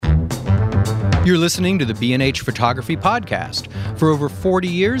You're listening to the B&H Photography Podcast. For over 40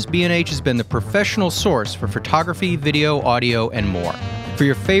 years, B&H has been the professional source for photography, video, audio, and more. For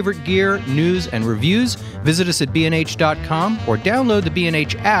your favorite gear, news, and reviews, visit us at bnh.com or download the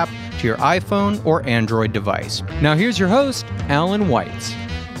B&H app to your iPhone or Android device. Now here's your host, Alan Weitz.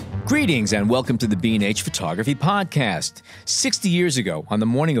 Greetings and welcome to the B&H Photography Podcast. 60 years ago, on the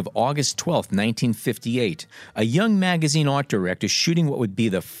morning of August 12, 1958, a young magazine art director shooting what would be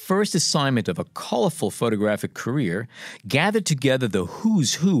the first assignment of a colorful photographic career gathered together the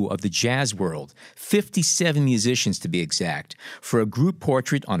who's who of the jazz world, 57 musicians to be exact, for a group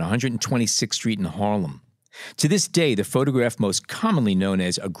portrait on 126th Street in Harlem. To this day, the photograph most commonly known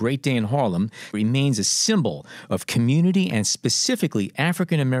as A Great Day in Harlem remains a symbol of community and specifically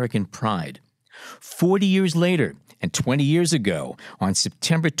African-American pride. 40 years later, and 20 years ago, on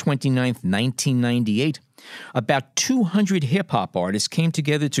September 29, 1998, about 200 hip-hop artists came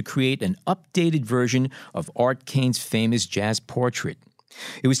together to create an updated version of Art Kane's famous jazz portrait.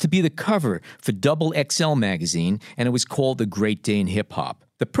 It was to be the cover for Double XL magazine, and it was called A Great Day in Hip Hop.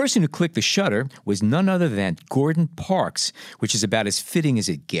 The person who clicked the shutter was none other than Gordon Parks, which is about as fitting as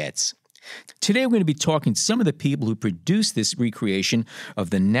it gets. Today we're going to be talking to some of the people who produced this recreation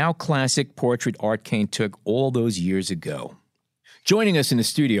of the now classic portrait Art Kane took all those years ago. Joining us in the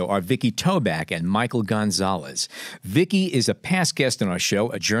studio are Vicky Toback and Michael Gonzalez. Vicky is a past guest on our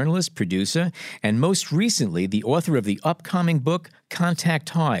show, a journalist, producer, and most recently the author of the upcoming book, Contact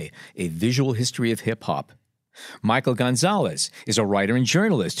High, A Visual History of Hip-Hop. Michael Gonzalez is a writer and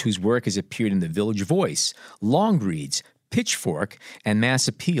journalist whose work has appeared in The Village Voice, Long Reads, Pitchfork, and Mass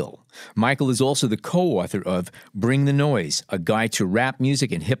Appeal. Michael is also the co-author of Bring the Noise, A Guide to Rap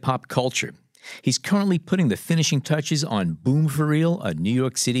Music and Hip-Hop Culture. He's currently putting the finishing touches on Boom for Real, a New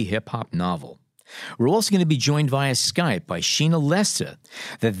York City hip-hop novel. We're also going to be joined via Skype by Sheena Lester,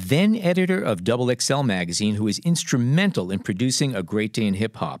 the then editor of Double XL magazine, who is instrumental in producing A Great Day in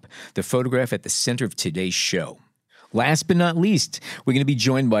Hip Hop, the photograph at the center of today's show. Last but not least, we're going to be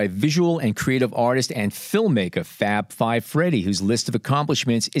joined by visual and creative artist and filmmaker Fab Five Freddy, whose list of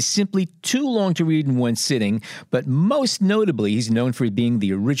accomplishments is simply too long to read in one sitting, but most notably, he's known for being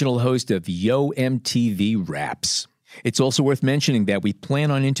the original host of Yo MTV Raps. It's also worth mentioning that we plan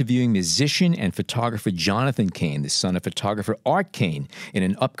on interviewing musician and photographer Jonathan Kane, the son of photographer Art Kane, in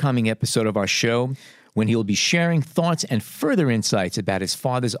an upcoming episode of our show, when he will be sharing thoughts and further insights about his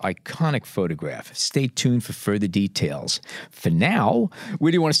father's iconic photograph. Stay tuned for further details. For now,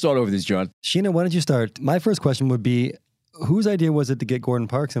 where do you want to start over this, John? Sheena, why don't you start? My first question would be, whose idea was it to get Gordon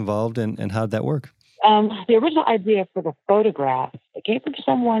Parks involved, and how did that work? The original idea for the photograph, it came from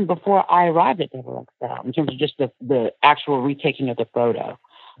someone before I arrived at Double XL, in terms of just the actual retaking of the photo.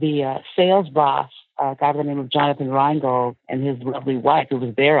 The sales boss, a guy by the name of Jonathan Reingold, and his lovely wife, it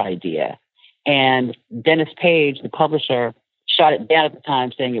was their idea. And Dennis Page, the publisher, shot it down at the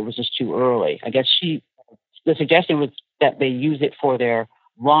time, saying it was just too early. I guess the suggestion was that they use it for their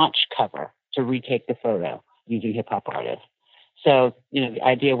launch cover to retake the photo using hip-hop artists. So, the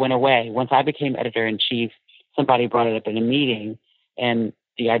idea went away. Once I became editor-in-chief, somebody brought it up in a meeting, and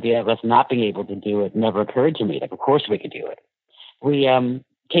the idea of us not being able to do it never occurred to me. Like, of course we could do it. We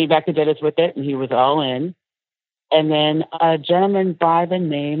came back to Dennis with it, and he was all in. And then a gentleman by the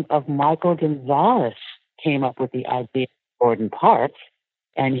name of Michael Gonzalez came up with the idea of Gordon Parks,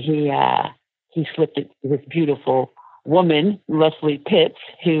 and he slipped it to this beautiful woman, Leslie Pitts,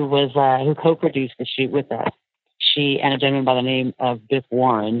 who co-produced the shoot with us. She and a gentleman by the name of Biff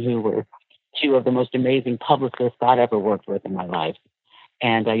Warren, who were two of the most amazing publicists I'd ever worked with in my life.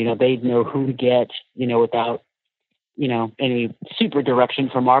 And, they'd know who to get, without, any super direction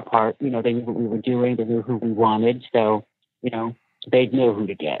from our part. They knew what we were doing. They knew who we wanted. So, they'd know who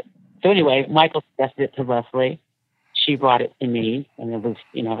to get. So anyway, Michael suggested it to Leslie. She brought it to me. And it was,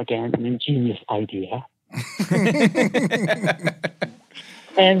 again, an ingenious idea.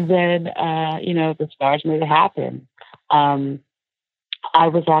 And then, the stars made it happen. I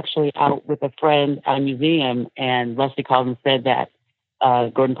was actually out with a friend at a museum, and Leslie called and said that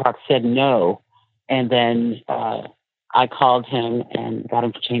Gordon Parks said no. And then I called him and got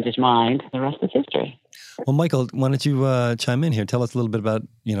him to change his mind. The rest is history. Well, Michael, why don't you chime in here? Tell us a little bit about,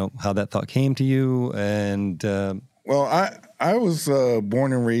 how that thought came to you. And Well, I was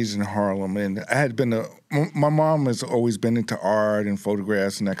born and raised in Harlem, and I had been my mom has always been into art and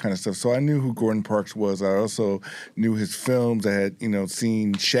photographs and that kind of stuff, so I knew who Gordon Parks was. I also knew his films. I had,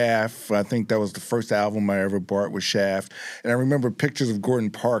 seen Shaft. I think that was the first album I ever bought was Shaft. And I remember pictures of Gordon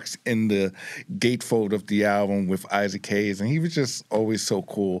Parks in the gatefold of the album with Isaac Hayes, and he was just always so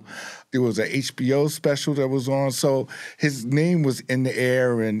cool. There was an HBO special that was on, so his name was in the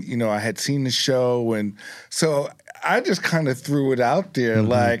air, and, I had seen the show, and so I just kind of threw it out there,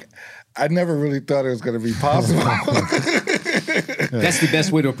 like, I never really thought it was going to be possible. That's the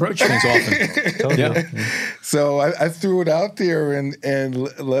best way to approach things often. Totally. Yeah. So I threw it out there, and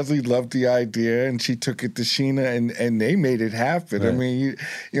Leslie loved the idea, and she took it to Sheena, and they made it happen. Right. I mean,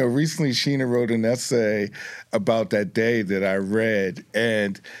 recently Sheena wrote an essay about that day that I read,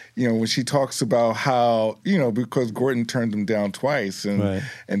 and, when she talks about how, because Gordon turned him down twice, and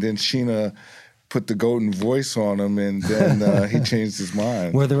then Sheena put the golden voice on him, and then he changed his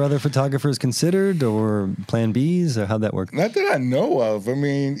mind. Were there other photographers considered, or Plan Bs, or how'd that work? Not that I know of. I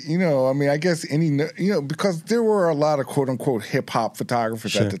mean, I guess because there were a lot of quote unquote hip hop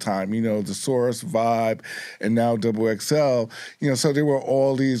photographers at the time. The Source, Vibe, and now XXL. So there were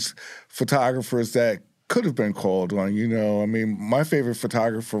all these photographers that could have been called on, I mean, my favorite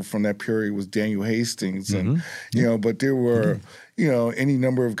photographer from that period was Daniel Hastings, and but there were any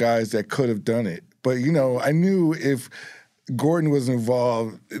number of guys that could have done it. But I knew if Gordon was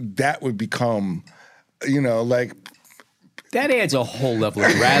involved, that would become, like, that adds a whole level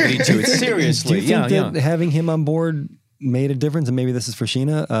of gravity to it. Seriously, do you think that having him on board made a difference? And maybe this is for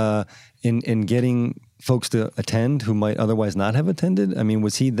Sheena, in getting folks to attend who might otherwise not have attended? I mean,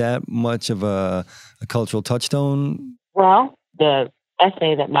 was he that much of a cultural touchstone? Well, the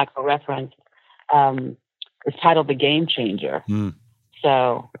essay that Michael referenced is titled "The Game Changer."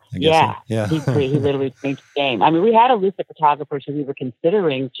 So, he literally changed the game. I mean, we had a list of photographers who we were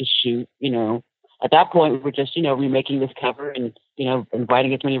considering to shoot. At that point, we were just, remaking this cover and,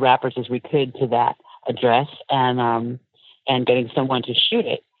 inviting as many rappers as we could to that address and getting someone to shoot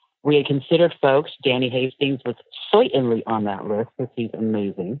it. We had considered folks. Danny Hastings was certainly on that list because he's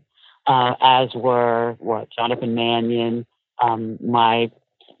amazing, as were Jonathan Mannion, my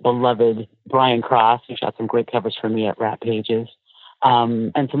beloved Brian Cross, who shot some great covers for me at Rap Pages,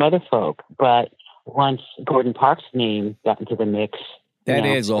 and some other folk. But once Gordon Parks' name got into the mix, that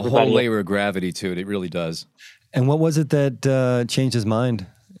adds a whole layer of gravity to it. It really does. And what was it that changed his mind?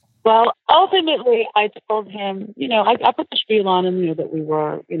 Well, ultimately, I told him, I put the spiel on him, that we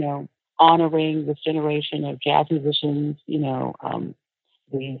were, honoring this generation of jazz musicians, these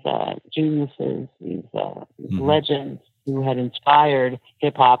geniuses, these legends who had inspired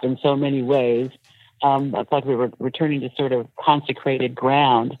hip hop in so many ways. It's like we were returning to sort of consecrated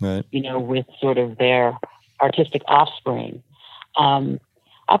ground, with sort of their artistic offspring. I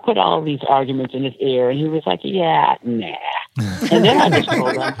put all of these arguments in his ear, and he was like, yeah, nah. And then I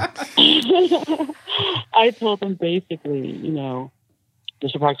just told him, basically,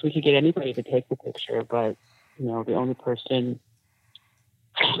 Mr. Parks, we could get anybody to take the picture, but, the only person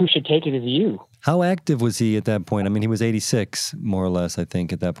who should take it is you. How active was he at that point? I mean, he was 86, more or less, I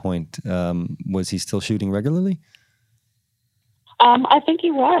think, at that point. Was he still shooting regularly? I think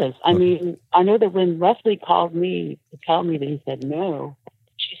he was. I mean, I know that when Leslie called me to tell me that he said no,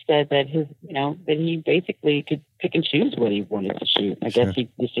 she said that that he basically could pick and choose what he wanted to shoot. I guess he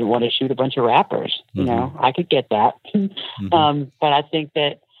just didn't want to shoot a bunch of rappers. I could get that. But I think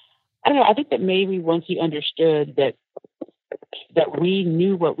that, I don't know, I think that maybe once he understood that we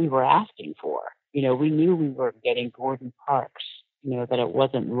knew what we were asking for, we knew we were getting Gordon Parks, that it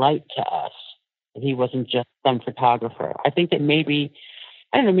wasn't light to us, that he wasn't just some photographer. I think that maybe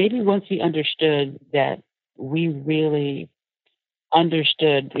once he understood that we really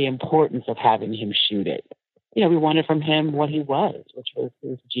understood the importance of having him shoot it. We wanted from him what he was, which was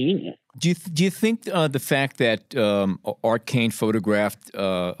his genius. Do you think the fact that Art Kane photographed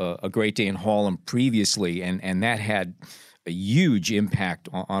A Great Day in Harlem previously, and that had a huge impact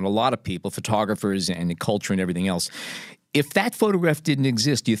on a lot of people, photographers and culture and everything else, if that photograph didn't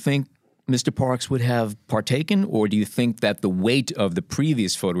exist, do you think Mr. Parks would have partaken, or do you think that the weight of the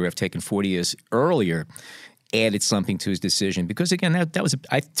previous photograph taken 40 years earlier added something to his decision? Because again, that was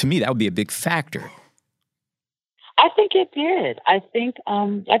to me that would be a big factor. I think it did. I think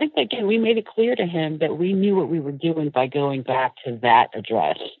again we made it clear to him that we knew what we were doing by going back to that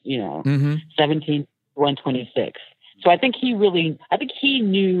address. 17126. So I think he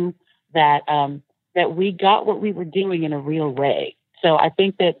knew that that we got what we were doing in a real way. So I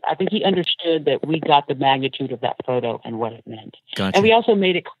think he understood that we got the magnitude of that photo and what it meant. Gotcha. And we also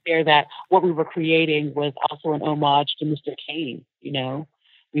made it clear that what we were creating was also an homage to Mr. Kane. You know,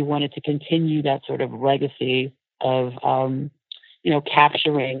 we wanted to continue that sort of legacy of,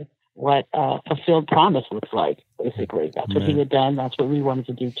 capturing what fulfilled promise looks like. Basically, that's what he had done. That's what we wanted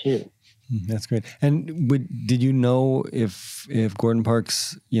to do too. That's great. And did you know if Gordon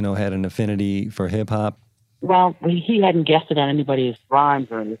Parks, had an affinity for hip hop? Well, he hadn't guessed it on anybody's rhymes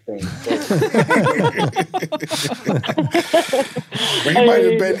or anything. But he might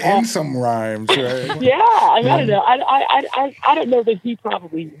have been in some rhymes, right? Yeah, I don't know. I don't know that he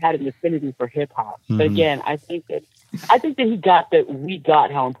probably had an affinity for hip hop. But again, I think that he got that we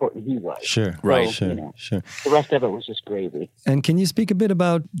got how important he was. Sure, so, right, sure. The rest of it was just gravy. And can you speak a bit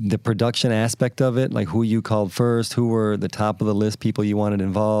about the production aspect of it, like who you called first, who were the top of the list people you wanted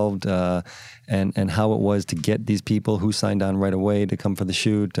involved, and how it was to get these people, who signed on right away to come for the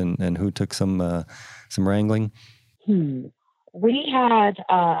shoot, and who took some wrangling? We had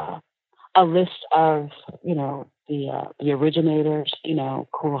a list of the originators,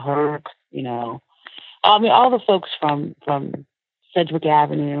 Cool Herc, all the folks from Sedgwick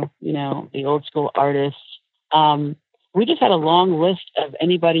Avenue, the old school artists. We just had a long list of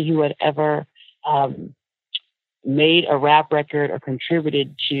anybody who had ever made a rap record or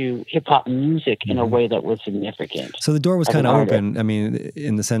contributed to hip hop music in a way that was significant. So the door was kind of open. I mean,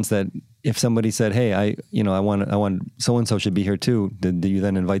 in the sense that if somebody said, "Hey, I want so and so should be here too," did you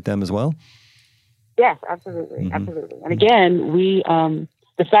then invite them as well? Yes, absolutely, absolutely. And again, we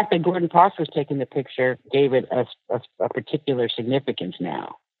the fact that Gordon Parks was taking the picture gave it a particular significance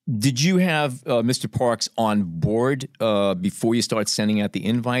now. Did you have Mr. Parks on board before you start sending out the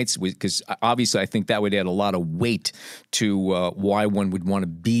invites? Because obviously I think that would add a lot of weight to why one would want to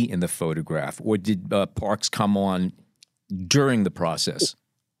be in the photograph. Or did Parks come on during the process?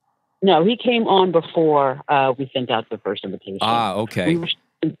 No, he came on before we sent out the first invitation. Ah, okay. We were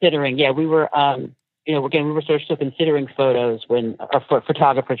considering, we were, we were sort of still considering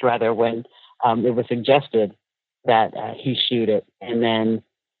photographers rather, when it was suggested that he shoot it. And then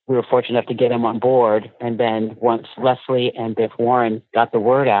we were fortunate enough to get him on board. And then once Leslie and Biff Warren got the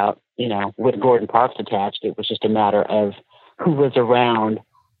word out, with Gordon Parks attached, it was just a matter of who was around,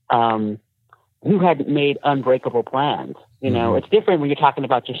 who had made unbreakable plans. It's different when you're talking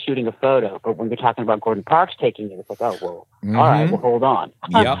about just shooting a photo, but when you're talking about Gordon Parks taking it, it's like, oh, well, all right, well, hold on.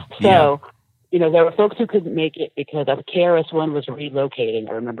 Yep. So, there were folks who couldn't make it because of KRS-One was relocating.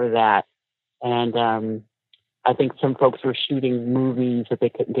 I remember that. And I think some folks were shooting movies that they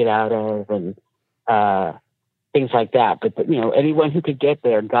couldn't get out of and things like that. But anyone who could get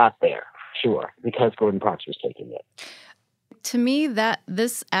there got there, sure, because Gordon Parks was taking it. To me, that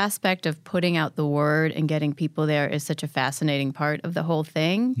this aspect of putting out the word and getting people there is such a fascinating part of the whole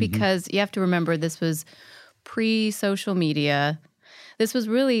thing, because you have to remember this was pre-social media. This was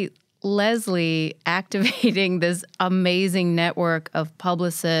really Leslie activating this amazing network of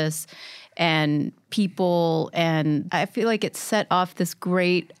publicists and people, and I feel like it set off this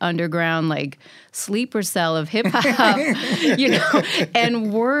great underground sleeper cell of hip hop,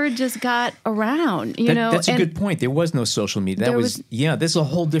 and word just got around, That's a good point. There was no social media. This is a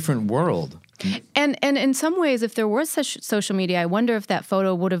whole different world. And in some ways, if there was such social media, I wonder if that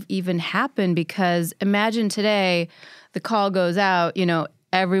photo would have even happened, because imagine today, the call goes out,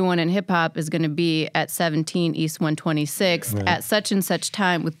 everyone in hip-hop is going to be at 17 East 126 at such and such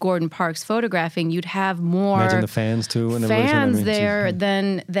time with Gordon Parks photographing. You'd have more Imagine the fans too, and fans there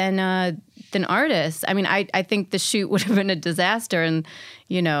than artists. I mean, I think the shoot would have been a disaster, and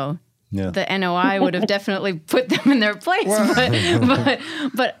the NOI would have definitely put them in their place.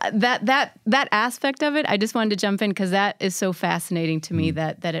 But that aspect of it, I just wanted to jump in because that is so fascinating to me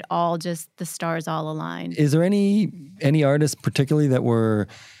that it all just, the stars all aligned. Is there any artists particularly that were,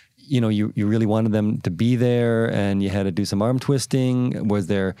 you really wanted them to be there and you had to do some arm twisting? Was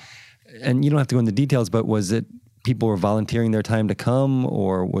there, and you don't have to go into details, but was it people were volunteering their time to come,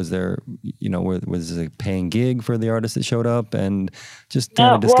 or was there, was it a paying gig for the artists that showed up? And just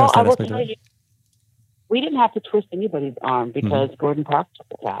kind of discuss that aspect of it. We didn't have to twist anybody's arm because Gordon Parks was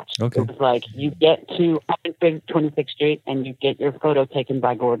attached. Okay. It was like, you get to 26th Street and you get your photo taken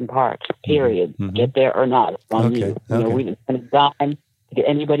by Gordon Parks, period. Get there or not, it's on you. We didn't spend a dime to get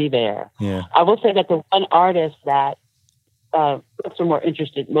anybody there. Yeah. I will say that the one artist that folks were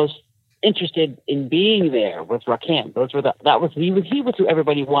most interested in being there was Rakim. He was who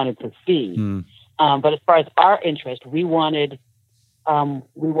everybody wanted to see. But as far as our interest, we wanted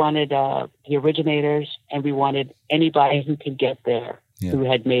the originators, and we wanted anybody who could get there who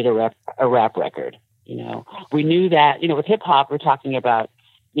had made a rap record. We knew that, with hip hop, we're talking about,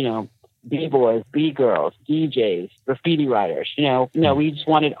 B-boys, B-girls, DJs, graffiti writers, we just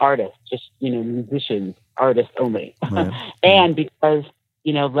wanted artists, just, musicians, artists only. Right. And because,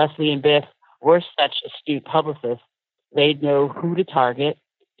 Leslie and Biff were such astute publicists, they'd know who to target,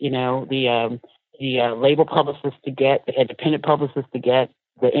 the label publicists to get, the independent publicists to get,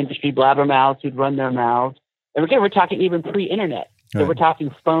 the industry blabbermouths who'd run their mouths. And again, we're talking even pre-internet. So Right. we're talking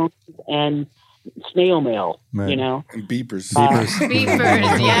phones and snail mail, Right. And beepers. Beepers,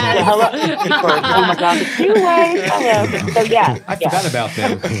 Yeah, yes. hello. Beepers. Oh my God, the two-way. Hello. So yeah. I forgot about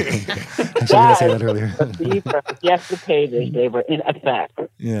them. I should have said that earlier. The beepers. Yes, the pages. They were in effect.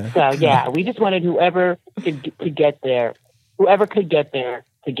 Yeah. So yeah, we just wanted whoever could get there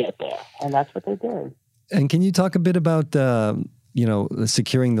to get there. And that's what they did. And can you talk a bit about,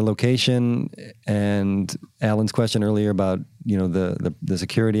 securing the location and Alan's question earlier about, the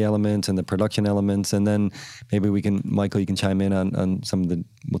security elements and the production elements. And then maybe Michael, you can chime in on some of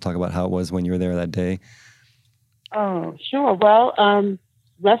we'll talk about how it was when you were there that day. Oh, sure. Well,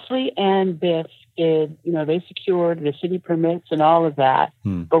 Leslie and Biff did, they secured the city permits and all of that.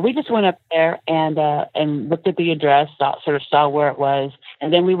 But we just went up there and looked at the address, saw where it was.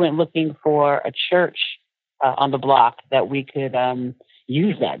 And then we went looking for a church on the block that we could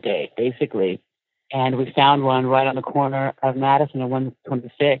use that day, basically. And we found one right on the corner of Madison and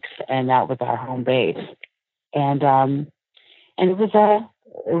 126, and that was our home base. And it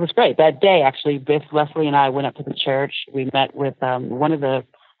was great. That day, actually, Biff, Leslie, and I went up to the church. We met with one of the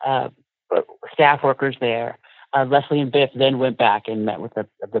staff workers there. Leslie and Biff then went back and met with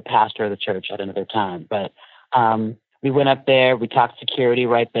the pastor of the church at another time. But we went up there. We talked security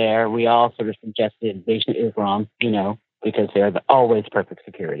right there. We all sort of suggested Nation of Islam, because they're always perfect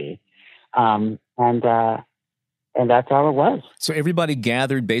security. And that's all it was. So everybody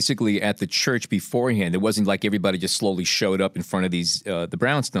gathered basically at the church beforehand. It wasn't like everybody just slowly showed up in front of these the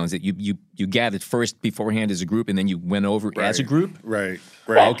brownstones. That you gathered first beforehand as a group, and then you went over as a group. Right.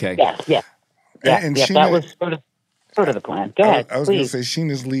 Okay. Yeah. And Sheena, that was sort of the plan. Go ahead. I was going to please. say,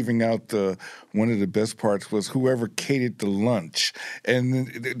 Sheena's leaving out one of the best parts was whoever catered the lunch. And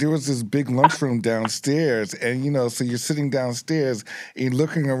there was this big lunchroom downstairs. And, so you're sitting downstairs and you're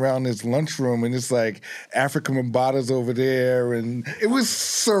looking around this lunchroom and it's like African Mbata's over there. And it was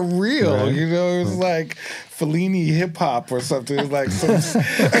surreal, Right. It was like Fellini hip hop or something. It was like some...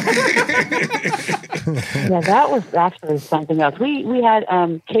 Yeah, that was actually something else. We had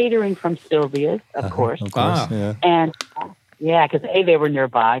catering from Sylvia's, of course. Of course, Ah. yeah. And because they were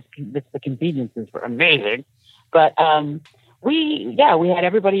nearby. The conveniences were amazing. But we had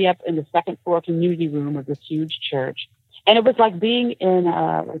everybody up in the second floor community room of this huge church, and it was like being in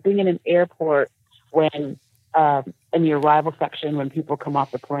an airport when in the arrival section when people come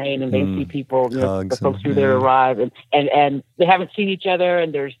off the plane and they see people, the folks who there arrive and they haven't seen each other,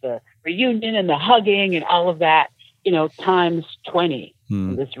 and there's the reunion and the hugging and all of that, times 20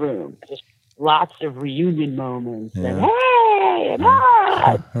 in this room. Just lots of reunion moments and hey and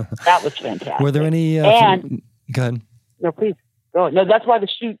that was fantastic. Were there any? Go ahead. No, please go. No, that's why the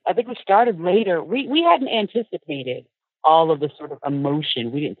shoot. I think we started later. We hadn't anticipated all of the sort of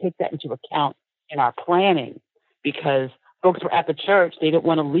emotion. We didn't take that into account in our planning because folks were at the church. They didn't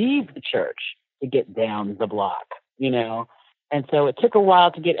want to leave the church to get down the block, And so it took a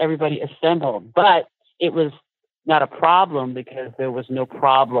while to get everybody assembled, but it was not a problem because there was no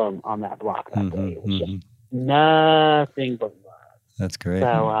problem on that block that day. It was just nothing but love. That's great.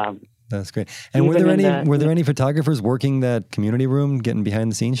 So that's great. And were there any photographers working that community room, getting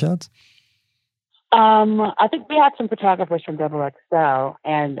behind the scenes shots? I think we had some photographers from XXL,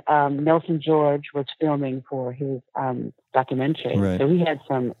 and Nelson George was filming for his documentary. Right. So we had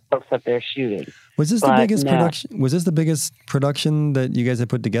some folks up there shooting. Was this the biggest production? Was this the biggest production that you guys had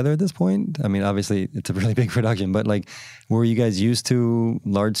put together at this point? I mean, obviously it's a really big production, but were you guys used to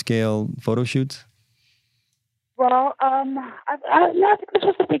large scale photo shoots? Well, I think this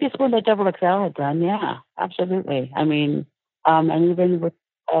was the biggest one that XXL had done. Yeah, absolutely. I mean, and even with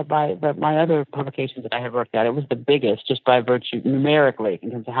my other publications that I had worked at, it was the biggest just by virtue numerically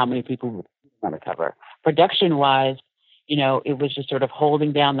in terms of how many people were on the cover. Production-wise, it was just sort of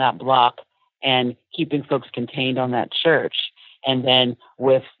holding down that block and keeping folks contained on that church. And then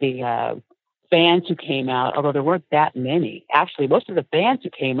with the fans who came out, although there weren't that many, actually, most of the fans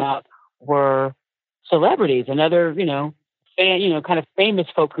who came out were celebrities and other, fan, kind of famous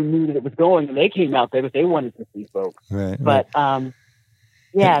folk who knew that it was going, and they came out there because they wanted to see folks. Right. But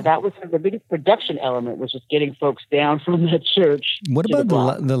Yeah, that was the biggest production element, was just getting folks down from that church. What to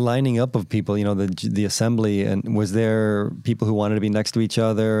about the the lining up of people, the assembly, and was there people who wanted to be next to each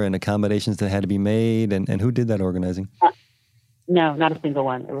other and accommodations that had to be made, and who did that organizing? No, not a single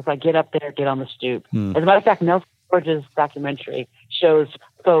one. It was like, get up there, get on the stoop. Hmm. As a matter of fact, Nelson George's documentary shows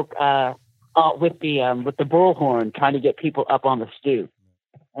folk with the bullhorn trying to get people up on the stoop,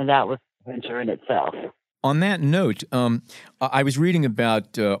 and that was an adventure in itself. On that note, I was reading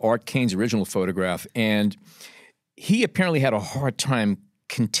about Art Kane's original photograph, and he apparently had a hard time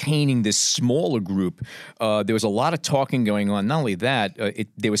containing this smaller group. There was a lot of talking going on. Not only that,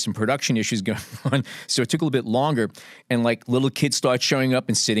 there was some production issues going on, so it took a little bit longer. And like little kids start showing up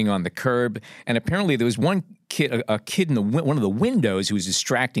and sitting on the curb. And apparently there was one kid, a kid in one of the windows who was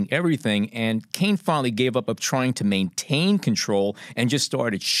distracting everything. And Kane finally gave up trying to maintain control and just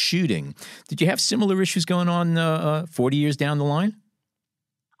started shooting. Did you have similar issues going on 40 years down the line?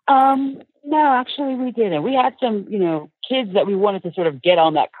 No, actually we didn't. We had some, kids that we wanted to sort of get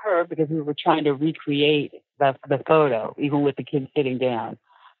on that curve because we were trying to recreate the photo, even with the kids sitting down.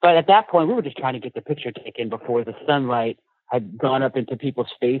 But at that point, we were just trying to get the picture taken before the sunlight had gone up into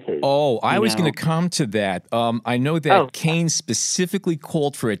people's faces. Oh, I was going to come to that. I know that Kane specifically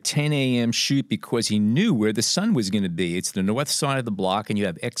called for a 10 a.m. shoot because he knew where the sun was going to be. It's the north side of the block, and you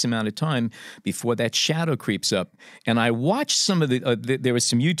have X amount of time before that shadow creeps up. And I watched some of there was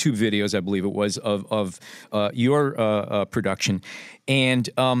some YouTube videos, I believe it was, of your production. And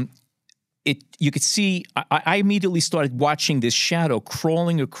you could see, I immediately started watching this shadow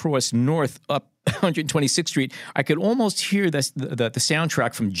crawling across north up 126th Street. I could almost hear the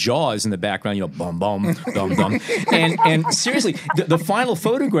soundtrack from Jaws in the background, bum, bum, bum, bum. And seriously, the final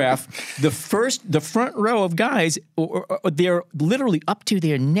photograph, the front row of guys, they're literally up to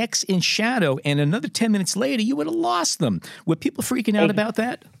their necks in shadow, and another 10 minutes later, you would have lost them. Were people freaking out about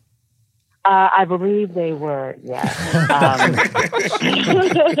that? I believe they were, yes. I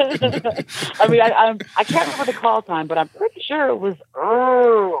mean, I can't remember the call time, but I'm pretty sure it was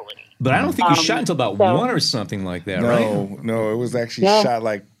early. But I don't think you shot until about 1 or something like that, right? No, it was actually shot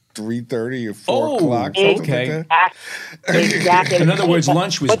like 3:30 or 4 o'clock. Okay. Exactly. In other words,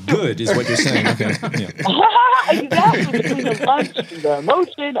 lunch was good, is what you're saying. Okay. Yeah. Exactly. Between the lunch, the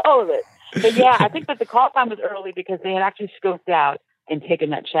motion, all of it. But yeah, I think that the call time was early because they had actually scoped out and taken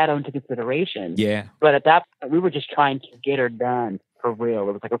that shadow into consideration. Yeah. But at that point, we were just trying to get her done for real.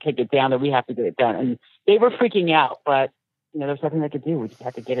 It was like, okay, get down there. We have to get it done. And they were freaking out, but there was nothing they could do. We just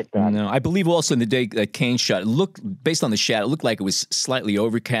had to get it done. No, I believe also in the day that Kane shot, based on the shadow, it looked like it was slightly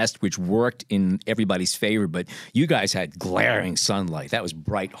overcast, which worked in everybody's favor. But you guys had glaring sunlight. That was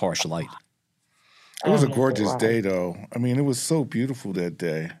bright, harsh light. It was a gorgeous day, though. I mean, it was so beautiful that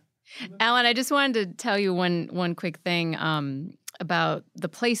day. Alan, I just wanted to tell you one quick thing about the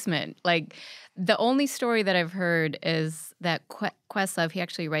placement. Like, the only story that I've heard is that Questlove, he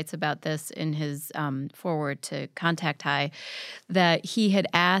actually writes about this in his foreword to Contact High, that he had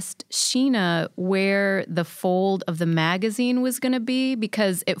asked Sheena where the fold of the magazine was going to be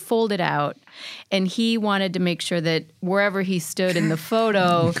because it folded out, and he wanted to make sure that wherever he stood in the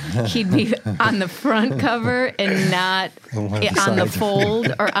photo, he'd be on the front cover and not on the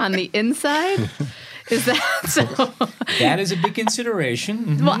fold or on the inside. Is that so? That is a big consideration.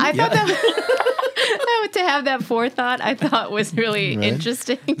 Mm-hmm. Well, I thought that to have that forethought, I thought was really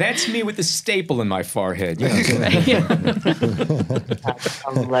interesting. That's me with the staple in my forehead. That's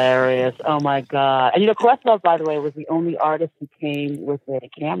hilarious. Oh, my God. And, Questlove, by the way, was the only artist who came with a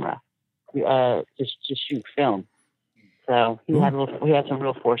camera to shoot film. So he had some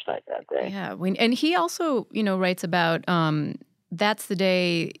real foresight that day. Yeah. And he also, writes about that's the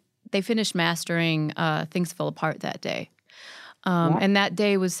day they finished mastering Things Fell Apart that day. And that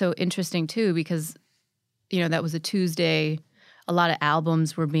day was so interesting, too, because, that was a Tuesday. A lot of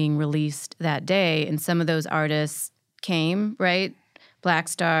albums were being released that day, and some of those artists came, right? Black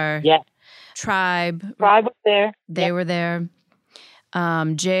Star, Tribe. Tribe was there. They were there.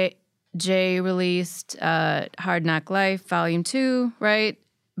 Jay released Hard Knock Life, Volume 2, right?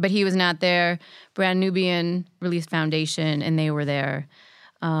 But he was not there. Brand Nubian released Foundation, and they were there.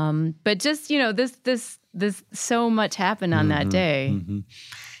 But just, this so much happened on that day. Mm-hmm.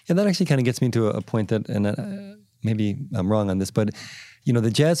 Yeah, that actually kind of gets me to a point that, and maybe I'm wrong on this, but,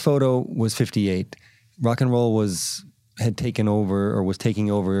 the jazz photo was 58. Rock and roll had taken over or was taking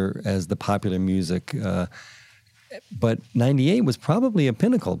over as the popular music. But 98 was probably a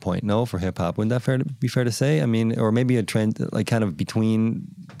pinnacle point, for hip hop. Wouldn't that be fair to say? I mean, or maybe a trend like kind of between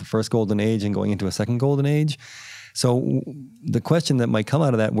the first golden age and going into a second golden age. So the question that might come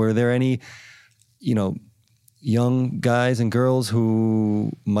out of that, were there any, young guys and girls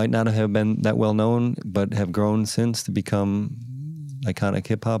who might not have been that well known, but have grown since to become iconic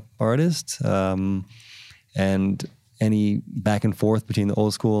hip hop artists, and any back and forth between the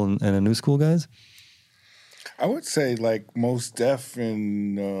old school and the new school guys? I would say like Mos Def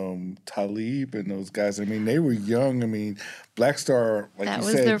and Talib and those guys. I mean, they were young. I mean, Black Star, like that you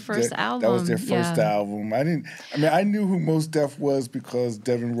was said, their first album. That was their first album. I knew who Mos Def was because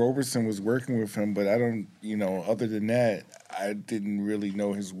Devin Robertson was working with him, but I don't, other than that, I didn't really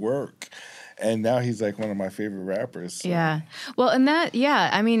know his work. And now he's like one of my favorite rappers. So. Yeah. Well, and that,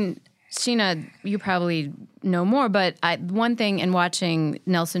 I mean, Sheena, you probably know more, but one thing in watching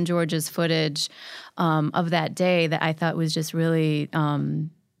Nelson George's footage of that day that I thought was just really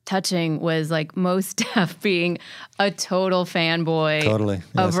touching was like Mos Def being a total fanboy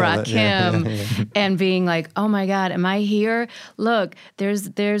of Rakim and being like, oh my God, am I here? Look, there's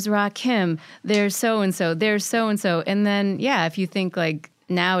Rakim, there's so-and-so, there's so-and-so. And then, if you think like,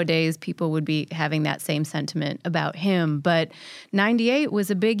 nowadays, people would be having that same sentiment about him, but '98 was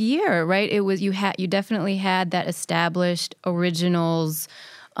a big year, right? It was you definitely had that established originals,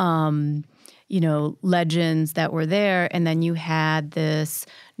 legends that were there, and then you had this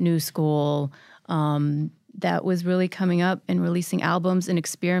new school that was really coming up and releasing albums and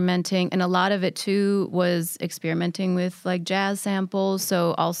experimenting, and a lot of it too was experimenting with like jazz samples,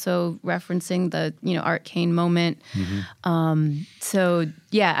 so also referencing the Art Kane moment. So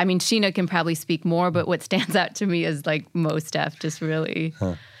I mean, Sheena can probably speak more, but what stands out to me is like Mos Def just really.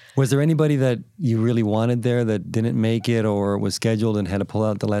 Was there anybody that you really wanted there that didn't make it or was scheduled and had to pull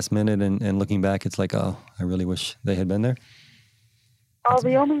out at the last minute, and looking back, it's like, oh, I really wish they had been there?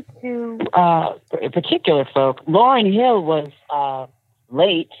 The only two particular folk, Lauryn Hill was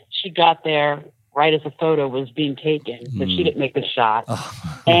late. She got there right as the photo was being taken, so she didn't make the shot.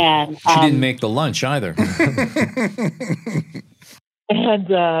 And she didn't make the lunch either.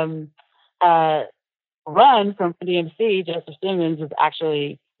 And Run from DMC, Joseph Simmons, was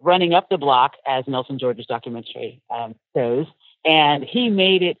actually running up the block, as Nelson George's documentary shows, and he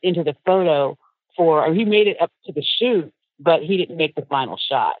made it into the photo he made it up to the shoot, but he didn't make the final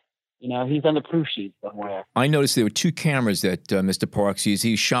shot. He's on the proof sheet somewhere. I noticed there were two cameras that Mr. Parks used.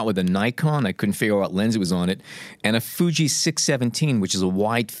 He shot with a Nikon. I couldn't figure out what lens it was on it. And a Fuji 617, which is a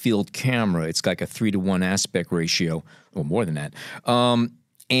wide field camera. It's like a 3-to-1 aspect ratio, or more than that.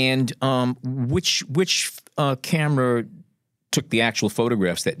 Which camera took the actual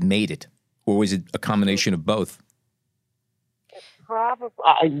photographs that made it? Or was it a combination of both? Probably.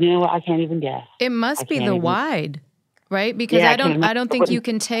 I can't even guess. It must be the wide. Right? Because I don't think you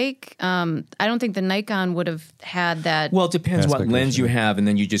can take, I don't think the Nikon would have had that. Well, it depends what lens you have, and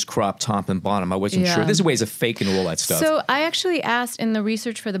then you just crop top and bottom. I wasn't sure. There's ways of faking all that stuff. So I actually asked, in the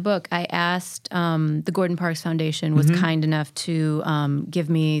research for the book, I asked, the Gordon Parks Foundation was kind enough to give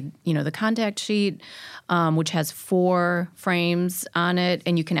me, the contact sheet, which has 4 frames on it,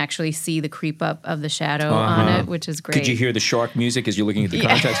 and you can actually see the creep up of the shadow on it, which is great. Could you hear the shark music as you're looking at the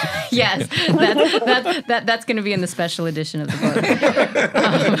contact? Yes, that's going to be in the special edition of the book.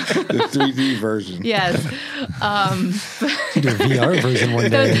 The 3D version. Yes. Do a VR version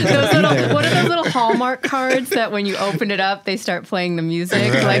one day. What are those little Hallmark cards that when you open it up, they start playing the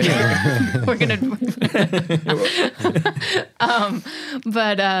music? Right. Like, we're going to...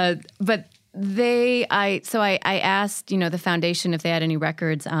 But I asked, the foundation if they had any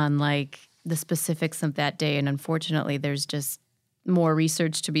records on like the specifics of that day, and unfortunately there's just more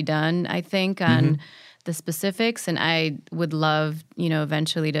research to be done, I think, on the specifics, and I would love,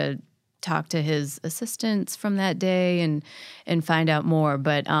 eventually to talk to his assistants from that day and find out more,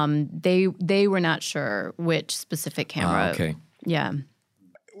 but they were not sure which specific camera. Okay. Yeah.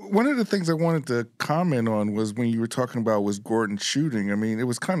 One of the things I wanted to comment on was when you were talking about was Gordon shooting. I mean, it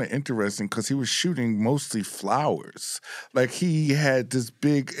was kind of interesting because he was shooting mostly flowers. Like he had this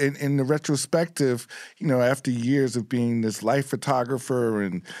big, in the retrospective, after years of being this life photographer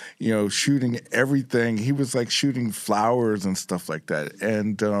and, shooting everything, he was like shooting flowers and stuff like that.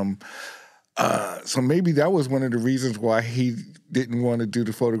 And so maybe that was one of the reasons why he didn't want to do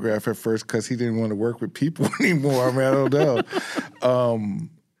the photograph at first, because he didn't want to work with people anymore. I mean, I don't know.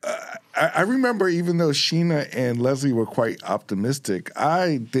 I remember, even though Sheena and Leslie were quite optimistic,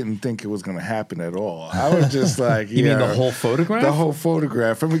 I didn't think it was going to happen at all. I was just like, You mean the whole photograph? The whole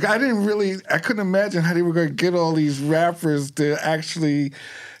photograph. I mean, I couldn't imagine how they were going to get all these rappers to actually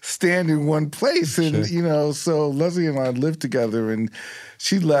stand in one place. And, so Leslie and I lived together, and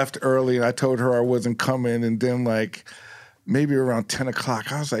she left early, and I told her I wasn't coming. And then, maybe around 10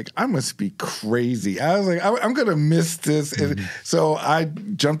 o'clock. I was like, I must be crazy. I was like, I'm going to miss this. And so I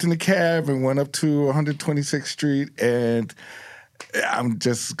jumped in the cab and went up to 126th Street, and I'm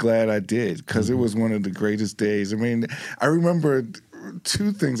just glad I did, because it was one of the greatest days. I mean, I remember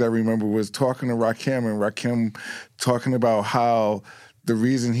two things I remember was talking to Rakim, and Rakim talking about how the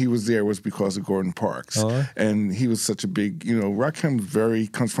reason he was there was because of Gordon Parks. And he was such a big,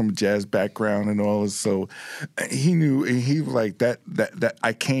 Rakim comes from a jazz background and all this, so he knew, and he was like, that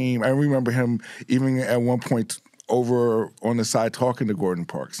I remember him even at one point over on the side talking to Gordon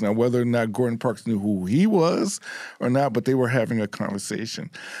Parks. Now, whether or not Gordon Parks knew who he was or not, but they were having a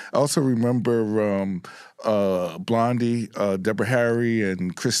conversation. I also remember Blondie, Deborah Harry,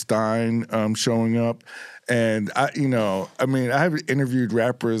 and Chris Stein showing up. And I've interviewed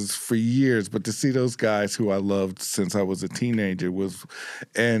rappers for years, but to see those guys who I loved since I was a teenager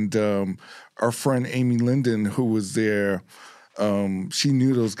and our friend Amy Linden, who was there, she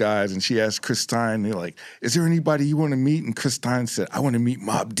knew those guys, and she asked Chris Stein, they're like, is there anybody you want to meet? And Chris Stein said, I want to meet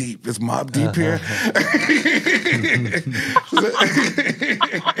Mobb Deep. Is Mobb Deep here?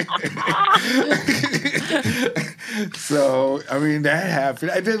 So, I mean, that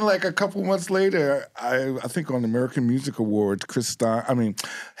happened. And then, like, a couple months later, I think on the American Music Awards,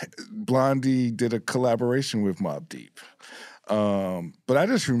 Blondie did a collaboration with Mobb Deep. But I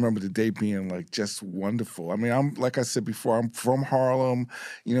just remember the day being like just wonderful. I mean, like I said before, I'm from Harlem.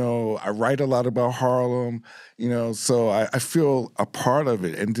 I write a lot about Harlem. So I feel a part of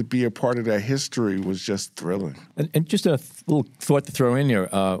it, and to be a part of that history was just thrilling. And just a little thought to throw in there.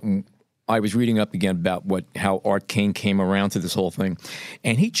 I was reading up again about how Art Kane came around to this whole thing,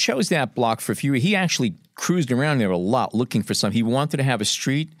 and he chose that block for a few. He actually cruised around there a lot looking for some. He wanted to have a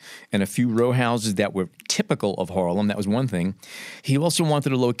street and a few row houses that were typical of Harlem. That was one thing. He also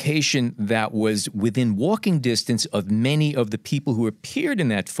wanted a location that was within walking distance of many of the people who appeared in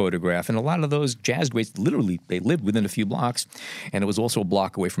that photograph. And a lot of those jazz greats, literally, they lived within a few blocks. And it was also a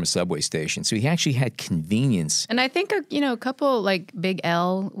block away from a subway station. So he actually had convenience. And I think, a couple, like Big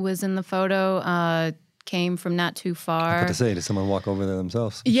L was in the photo, came from not too far. I was about to say, did someone walk over there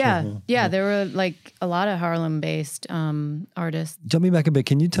themselves? Yeah, there were like a lot of Harlem-based artists. Jump me back a bit.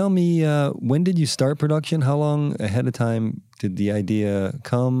 Can you tell me, when did you start production? How long ahead of time did the idea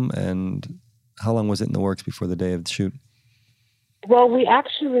come? And how long was it in the works before the day of the shoot? Well, we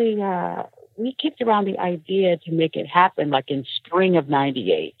actually, we kicked around the idea to make it happen like in spring of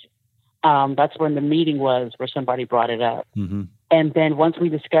 98. That's when the meeting was where somebody brought it up. Mm-hmm. And then once we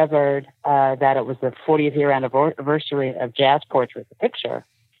discovered that it was the 40th year anniversary of Jazz Portrait, the picture,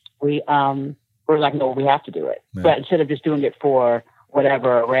 we were like, no, we have to do it. Right. But instead of just doing it for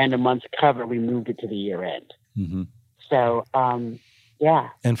whatever a random month's cover, we moved it to the year end. Mm-hmm. So, yeah.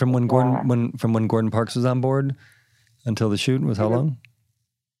 And from when Gordon Parks was on board until the shoot was how long?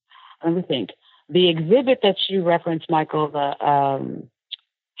 Let me think. The exhibit that you referenced, Michael, the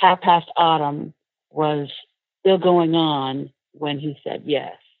Half Past Autumn, was still going on when he said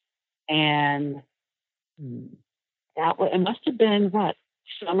yes. And it must have been,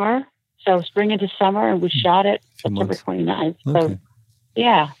 summer? So spring into summer, and we shot it September 29th. Okay. So,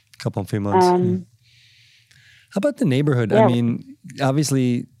 yeah. A few months. How about the neighborhood? Yeah. I mean,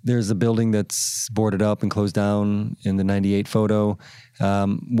 obviously, there's a building that's boarded up and closed down in the 98 photo.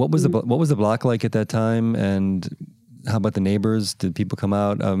 What was the block like at that time? And how about the neighbors? Did people come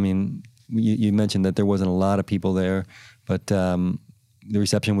out? I mean, you mentioned that there wasn't a lot of people there, but the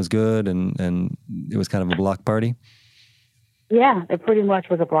reception was good, and it was kind of a block party. Yeah, it pretty much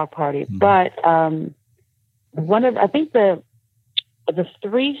was a block party. Mm-hmm. But I think the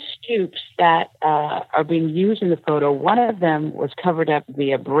three stoops that are being used in the photo, one of them was covered up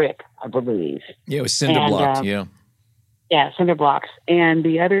via brick, I believe. Yeah, it was cinder blocked. Yeah, cinder blocks, and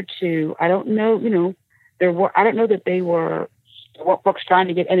the other two, I don't know. I don't know that they were folks trying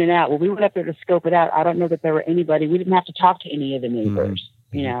to get in and out. Well, we went up there to scope it out. I don't know that there were anybody. We didn't have to talk to any of the neighbors,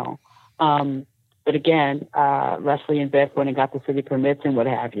 But again, Leslie and Beth went and got the city permits and what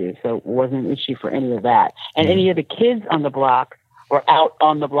have you. So it wasn't an issue for any of that. And any of the kids on the block were out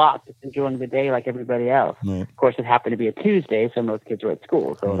on the block just enjoying the day like everybody else. Of course, it happened to be a Tuesday. Some of those kids were at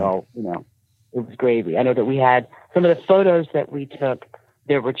school. So it all, it was gravy. I know that we had some of the photos that we took,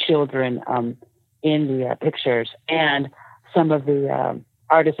 there were children in the pictures, and some of the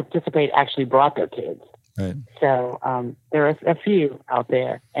artists who participate actually brought their kids. Right. So there are a few out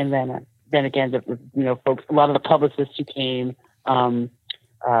there, and then again, folks. A lot of the publicists who came,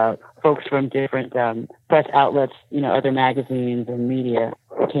 folks from different press outlets, other magazines and media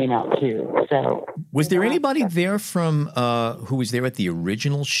came out too. So, was there anybody there from who was there at the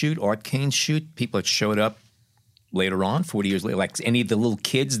original shoot, Art Kane's shoot? People that showed up later on, 40 years later, like any of the little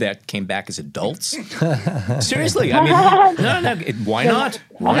kids that came back as adults? Seriously, I mean, no, why not?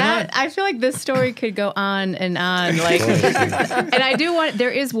 Why not? I feel like this story could go on and on. Like, and I do want.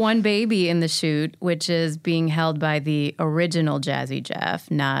 There is one baby in the shoot, which is being held by the original Jazzy Jeff,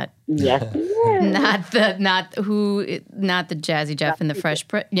 not Yes. not the Jazzy Jeff in the Fresh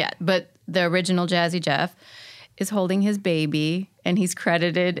Prince. Yeah, but the original Jazzy Jeff is holding his baby, and he's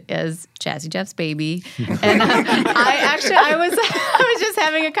credited as Jazzy Jeff's baby. And I was just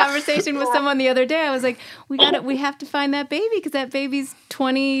having a conversation with someone the other day. I was like, we have to find that baby because that baby's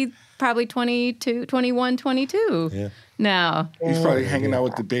 20, probably 22, 21, 22 now. He's probably hanging out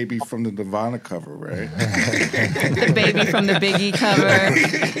with the baby from the Nirvana cover, right? The baby from the Biggie cover.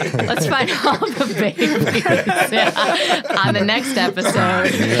 Let's find all the babies on the next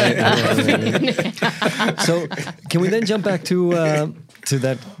episode. So can we then jump back to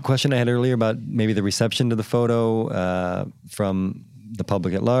that question I had earlier about maybe the reception to the photo from the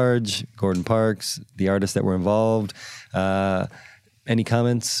public at large, Gordon Parks, the artists that were involved. Any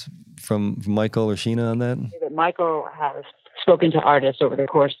comments from Michael or Sheena on that? Michael has spoken to artists over the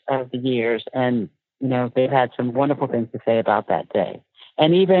course of the years, and they've had some wonderful things to say about that day.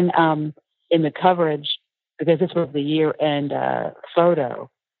 And even in the coverage, because this was the year-end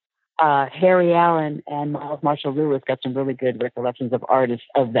photo, Harry Allen and Miles Marshall Lewis got some really good recollections of artists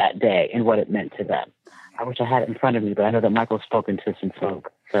of that day and what it meant to them. I wish I had it in front of me, but I know that Michael's spoken to some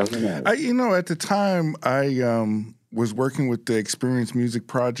folk. So who knows? At the time, I was working with the Experience Music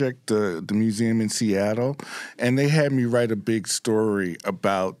Project, the museum in Seattle, and they had me write a big story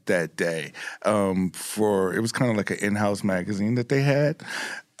about that day. It was kind of like an in-house magazine that they had.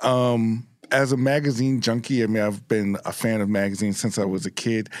 As a magazine junkie, I mean, I've been a fan of magazines since I was a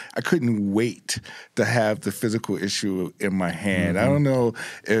kid. I couldn't wait to have the physical issue in my hand. I don't know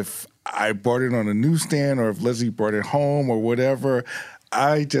if I bought it on a newsstand or if Leslie brought it home or whatever.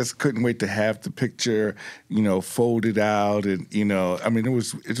 I just couldn't wait to have the picture, folded out, and I mean, it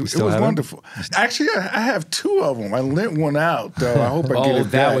was wonderful. Actually, I have two of them. I lent one out, though. I hope I get it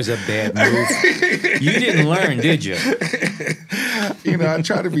back. That was a bad move. You didn't learn, did you? I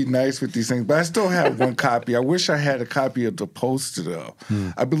try to be nice with these things, but I still have one copy. I wish I had a copy of the poster, though.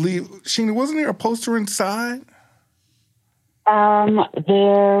 I believe, Sheena, wasn't there a poster inside?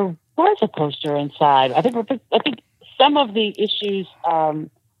 There was a poster inside. I think some of the issues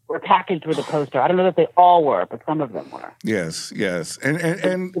were packaged with a poster. I don't know if they all were, but some of them were. Yes.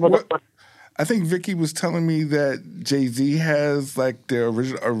 And I think Vicky was telling me that Jay-Z has like the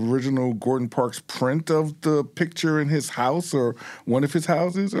original Gordon Parks print of the picture in his house or one of his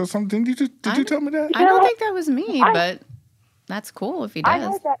houses or something. Did you tell me that? I don't think that was me, but that's cool if he does. I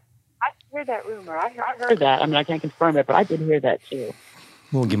heard that. I heard that rumor. I heard that. I mean, I can't confirm it, but I did hear that too.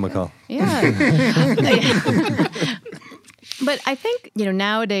 We'll give him a call. Yeah. But I think,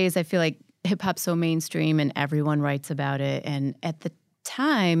 nowadays I feel like hip hop's so mainstream and everyone writes about it. And at the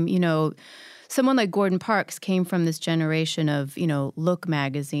time, someone like Gordon Parks came from this generation of, Look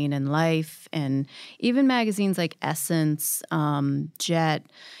magazine and Life, and even magazines like Essence, Jet.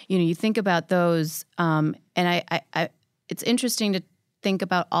 You think about those, and I it's interesting to think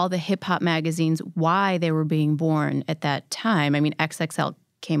about all the hip hop magazines, why they were being born at that time. I mean, XXL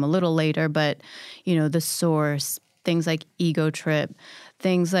came a little later, but The Source, things like Ego Trip,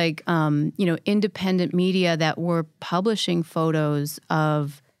 things like independent media that were publishing photos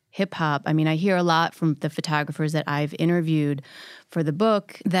of hip hop. I mean, I hear a lot from the photographers that I've interviewed for the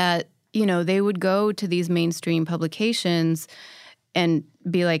book that they would go to these mainstream publications and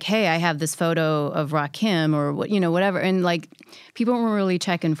be like, hey, I have this photo of Rakim or whatever. And like, people weren't really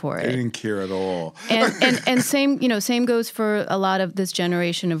checking for it. They didn't care at all. and same goes for a lot of this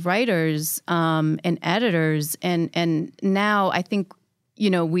generation of writers and editors. And now I think,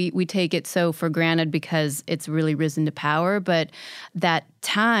 we take it so for granted because it's really risen to power. But that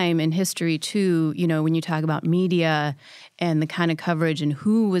time in history too, when you talk about media and the kind of coverage and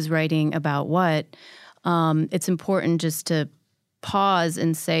who was writing about what, it's important just to pause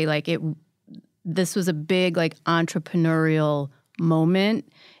and say this was a big entrepreneurial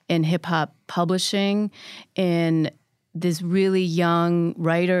moment in hip hop publishing, in these really young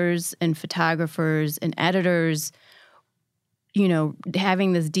writers and photographers and editors,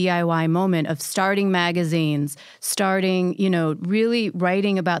 having this DIY moment of starting magazines, really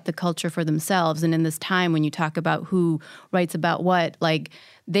writing about the culture for themselves. And in this time when you talk about who writes about what,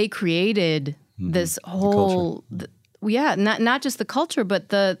 they created this whole not just the culture, but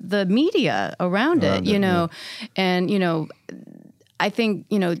the media around it, and I think,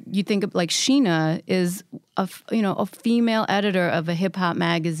 you think of like Sheena is a female editor of a hip hop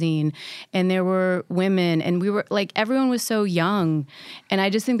magazine, and there were women, and we were like, everyone was so young. And I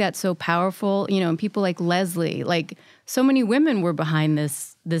just think that's so powerful, and people like Leslie, like so many women were behind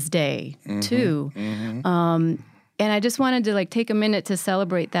this day too. And I just wanted to like take a minute to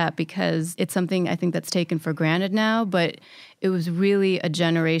celebrate that, because it's something I think that's taken for granted now, but it was really a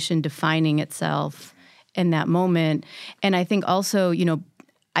generation defining itself in that moment. And I think also,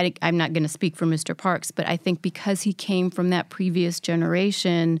 I'm not going to speak for Mr. Parks, but I think because he came from that previous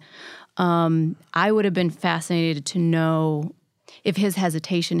generation, I would have been fascinated to know if his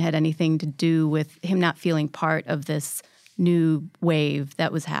hesitation had anything to do with him not feeling part of this new wave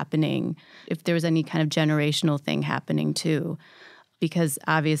that was happening, if there was any kind of generational thing happening too. Because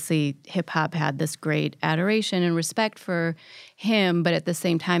obviously hip-hop had this great adoration and respect for him, but at the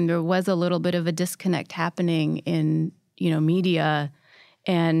same time there was a little bit of a disconnect happening in, media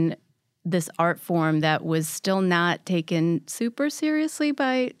and this art form that was still not taken super seriously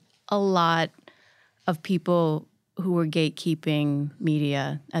by a lot of people who were gatekeeping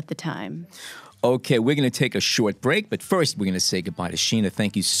media at the time. Okay, we're going to take a short break, but first we're going to say goodbye to Sheena.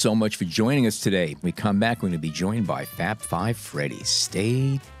 Thank you so much for joining us today. When we come back, we're going to be joined by Fab Five Freddy.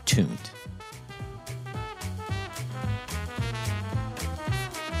 Stay tuned.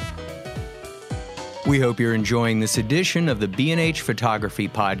 We hope you're enjoying this edition of the B&H Photography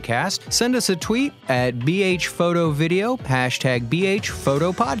Podcast. Send us a tweet at BHPhotoVideo,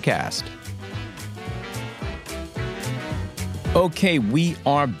 #BHPhotoPodcast. Okay, we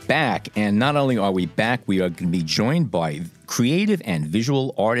are back, and not only are we back, we are going to be joined by creative and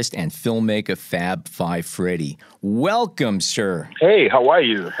visual artist and filmmaker Fab Five Freddy. Welcome, sir. Hey, how are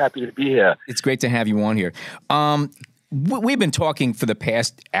you? Happy to be here. It's great to have you on here. We've been talking for the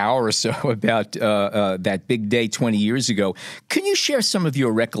past hour or so about that big day 20 years ago. Can you share some of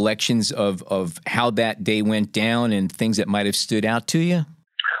your recollections of how that day went down and things that might have stood out to you?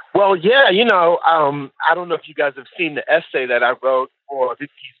 Well, yeah, I don't know if you guys have seen the essay that I wrote for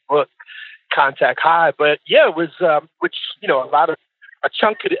Vicky's book, Contact High, but yeah, it was, a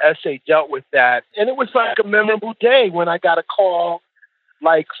chunk of the essay dealt with that. And it was like a memorable day when I got a call,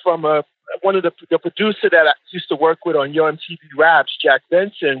 like from one of the producer that I used to work with on Yo MTV Raps, Jack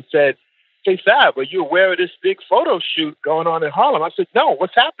Benson, said, "Hey Fab, are you aware of this big photo shoot going on in Harlem?" I said, "No,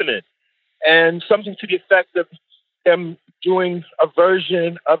 what's happening?" And something to the effect of them doing a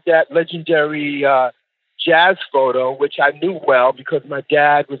version of that legendary jazz photo, which I knew well because my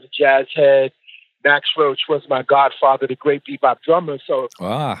dad was a jazz head. Max Roach was my godfather, the great bebop drummer. So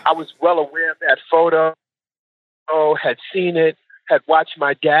I was well aware of that photo, had seen it, had watched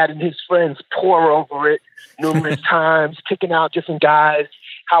my dad and his friends pore over it numerous times, picking out different guys,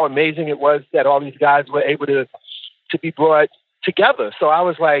 how amazing it was that all these guys were able to be brought together. So I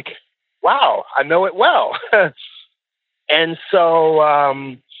was like, wow, I know it well. And so I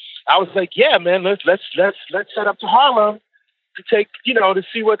was like, yeah, man, let's set up to Harlem to take, to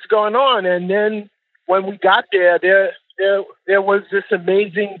see what's going on. And then when we got there was this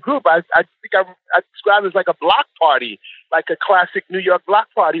amazing group. I think I described it as like a block party, like a classic New York block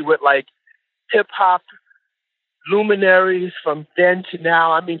party with like hip hop luminaries from then to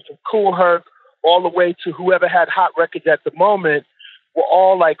now. I mean, from Kool Herc all the way to whoever had hot records at the moment. Were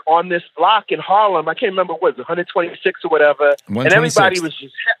all like on this block in Harlem. I can't remember what it was, 126 or whatever. And everybody was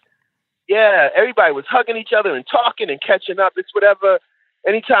just, everybody was hugging each other and talking and catching up. It's whatever.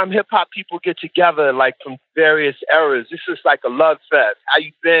 Anytime hip hop people get together, like from various eras, this is like a love fest. How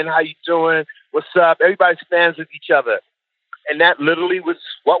you been? How you doing? What's up? Everybody's fans of each other. And that literally was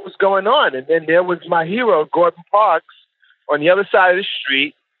what was going on. And then there was my hero, Gordon Parks, on the other side of the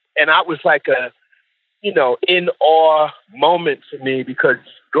street. And I was like a, in awe moment for me because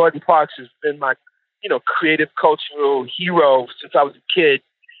Gordon Parks has been my, creative cultural hero since I was a kid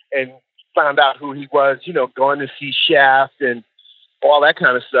and found out who he was, going to see Shaft and all that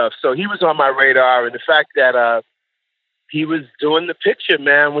kind of stuff. So he was on my radar. And the fact that he was doing the picture,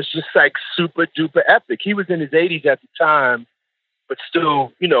 man, was just like super duper epic. He was in his 80s at the time, but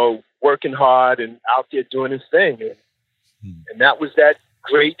still, working hard and out there doing his thing. And that was that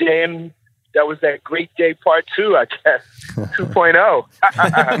great day. And that was that great day part 2, I guess, 2.0.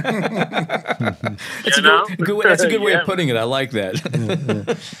 That's a good way of putting it. I like that.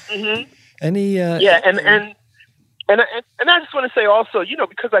 Mm-hmm. Any and I just want to say also,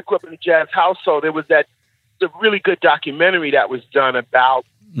 because I grew up in a jazz household, there was the really good documentary that was done about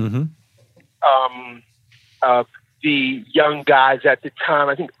the young guys at the time.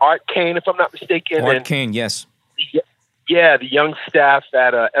 I think Art Kane, if I'm not mistaken. Art Kane, yes. The young staff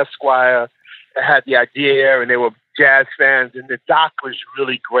at Esquire had the idea, and they were jazz fans, and the doc was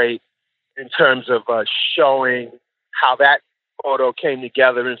really great in terms of showing how that photo came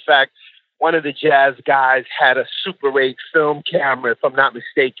together. In fact, one of the jazz guys had a Super 8 film camera, if I'm not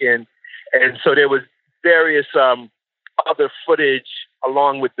mistaken, and so there was various other footage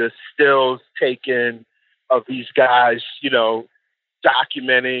along with the stills taken of these guys,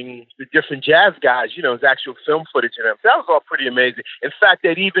 documenting the different jazz guys, his actual film footage of them. So that was all pretty amazing. In fact,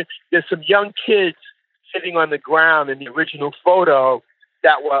 there's some young kids sitting on the ground in the original photo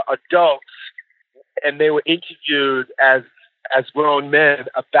that were adults, and they were interviewed as grown men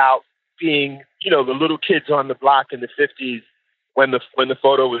about being, the little kids on the block in the 50s when the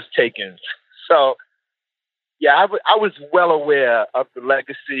photo was taken. So, yeah, I was well aware of the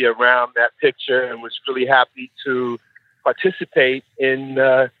legacy around that picture and was really happy to participate in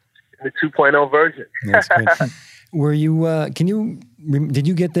the 2.0 version. That's great. Were you? Did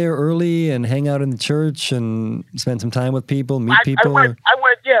you get there early and hang out in the church and spend some time with people, meet people? I went.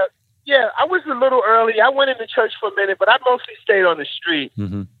 Yeah. I was a little early. I went into church for a minute, but I mostly stayed on the street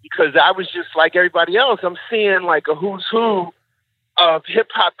because I was just like everybody else. I'm seeing like a who's who of hip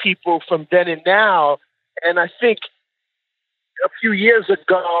hop people from then and now. And I think a few years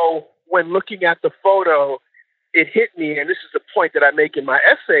ago, when looking at the photo, it hit me, and this is the point that I make in my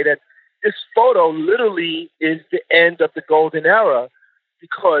essay, that this photo literally is the end of the golden era,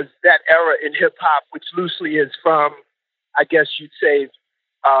 because that era in hip hop, which loosely is from, I guess you'd say,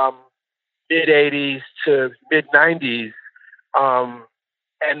 mid 80s to mid 90s.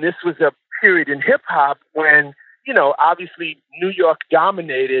 And this was a period in hip hop when, obviously New York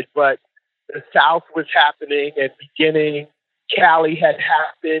dominated, but the South was happening and beginning. Cali had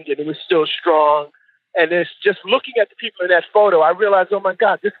happened and it was still strong. And it's just looking at the people in that photo, I realized, oh my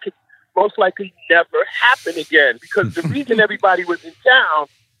God, this could most likely never happen again. Because the reason everybody was in town,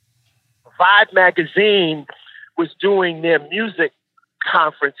 Vibe magazine was doing their music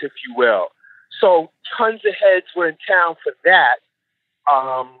conference, if you will. So tons of heads were in town for that.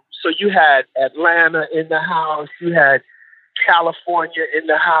 So you had Atlanta in the house, you had California in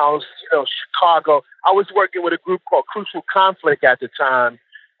the house, Chicago. I was working with a group called Crucial Conflict at the time,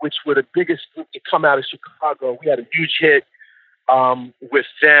 which were the biggest group to come out of Chicago. We had a huge hit with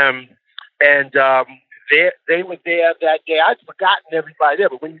them. And they were there that day. I'd forgotten everybody there.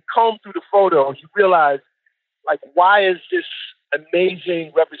 But when you comb through the photos, you realize, like, why is this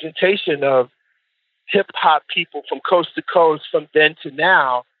amazing representation of hip-hop people from coast to coast from then to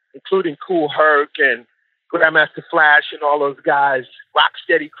now, including Kool Herc and Grandmaster Flash and all those guys,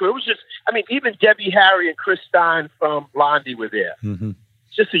 Rocksteady Crew. It was just, even Debbie Harry and Chris Stein from Blondie were there.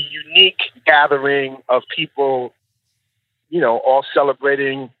 Just a unique gathering of people, all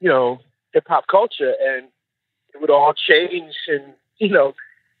celebrating, hip-hop culture. And it would all change and,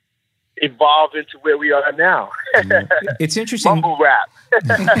 evolve into where we are now. It's interesting. Mumble rap.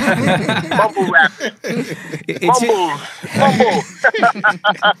 Mumble rap. Mumble.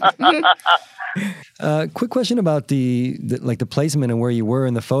 Quick question about the placement and where you were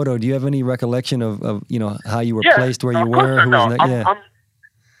in the photo. Do you have any recollection of how you were placed where you were? Who was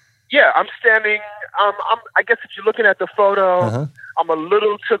I'm standing. I guess if you're looking at the photo, I'm a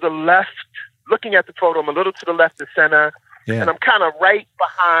little to the left. Looking at the photo, I'm a little to the left of center, and I'm kind of right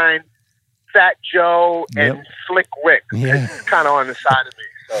behind Fat Joe and Slick Rick. It's kind of on the side of me.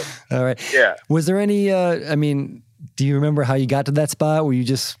 So, all right. Yeah. Was there any? Do you remember how you got to that spot? Were you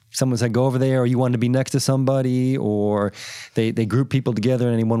just someone said go over there, or you wanted to be next to somebody, or they grouped people together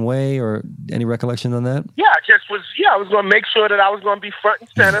in any one way, or any recollection on that? Yeah, I was going to make sure that I was going to be front and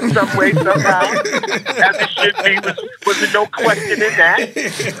center some way, somehow, as it should be. Was no question in that.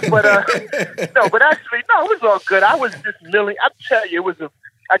 But actually, it was all good. I was just milling. I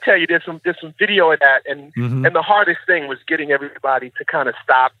tell you, there's some video of that, and the hardest thing was getting everybody to kind of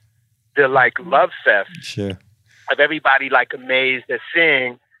stop the love fest. Sure. Of everybody amazed at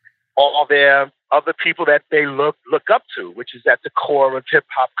seeing all their other people that they look up to, which is at the core of hip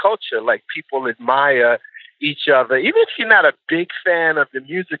hop culture. Like, people admire each other. Even if you're not a big fan of the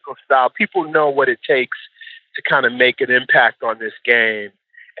musical style, people know what it takes to kind of make an impact on this game.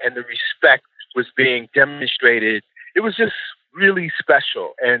 And the respect was being demonstrated. It was just really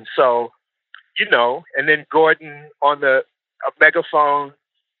special. And so, and then Gordon on a megaphone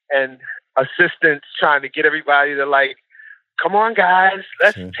and assistants trying to get everybody to come on guys,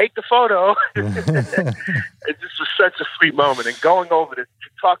 let's take the photo. It just was such a sweet moment. And going over to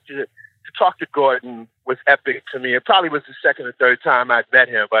talk to Gordon was epic to me. It probably was the second or third time I'd met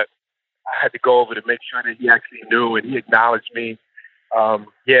him, but I had to go over to make sure that he actually knew and he acknowledged me. So I'm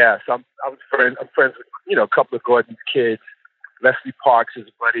friends with a couple of Gordon's kids. Leslie Parks is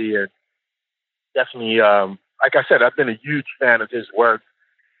a buddy, and definitely a like I said, I've been a huge fan of his work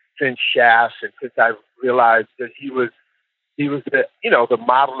since Shaft, and since I realized that he was the, the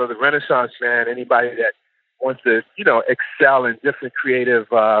model of the Renaissance man. Anybody that wants to, excel in different creative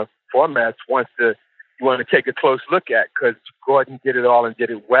formats you want to take a close look at, because Gordon did it all and did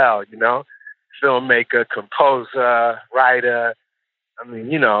it well, filmmaker, composer, writer. I mean,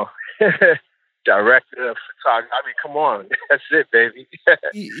 director, photographer. I mean, come on. That's it, baby.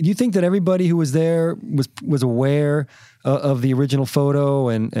 Do you think that everybody who was there was aware of the original photo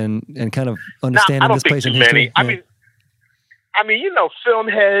and kind of understanding this place in history? I mean, film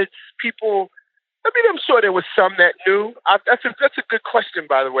heads, people. I mean, I'm sure there was some that knew. That's a good question,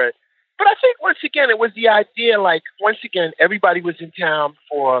 by the way. But I think once again, it was the idea. Like, once again, everybody was in town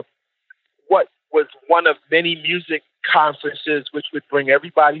for what was one of many music conferences, which would bring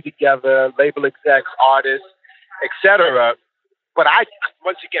everybody together, label execs, artists, etc. But I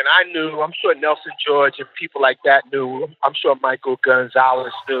knew. I'm sure Nelson George and people like that knew. I'm sure Michael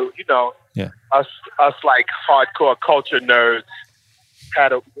Gonzalez knew. Us like hardcore culture nerds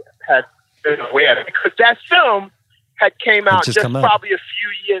had been aware, because that film had came out just probably a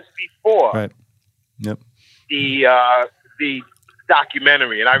few years before. Right. Yep. The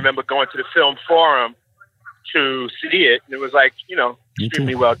documentary, and I remember going to the Film Forum to see it, and it was like,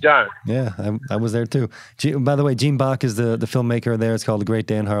 extremely well done. Yeah, I was there too. By the way, Gene Bach is the filmmaker there. It's called The Great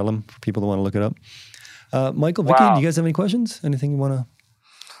Day in Harlem, for people that want to look it up. Michael, Vicky, do you guys have any questions? Anything you want to?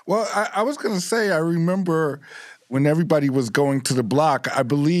 Well, I was going to say, I remember when everybody was going to the block, I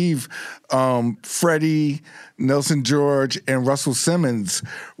believe Freddie, Nelson George, and Russell Simmons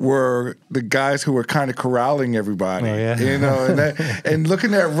were the guys who were kind of corralling everybody. Oh, yeah. And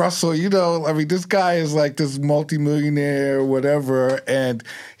looking at Russell, I mean, this guy is like this multimillionaire or whatever, and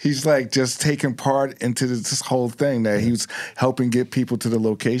he's like just taking part into this whole thing that he was helping get people to the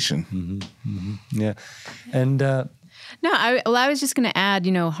location. Mm-hmm. Mm-hmm. Yeah. And no, I was just going to add,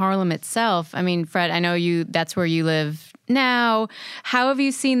 Harlem itself. I mean, Fred, I know that's where you live now. How have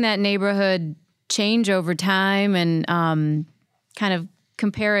you seen that neighborhood change over time, and kind of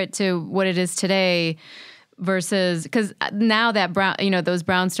compare it to what it is today versus, because now that those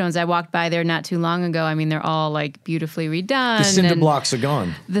brownstones, I walked by there not too long ago. I mean, they're all like beautifully redone. The cinder blocks are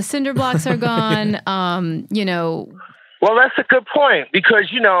gone. The cinder blocks are gone. Well, that's a good point,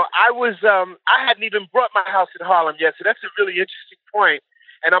 because, I hadn't even brought my house in Harlem yet. So that's a really interesting point.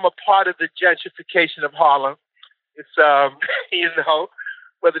 And I'm a part of the gentrification of Harlem. It's,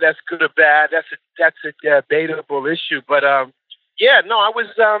 whether that's good or bad, that's a debatable issue. But, I was,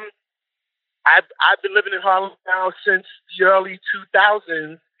 I've been living in Harlem now since the early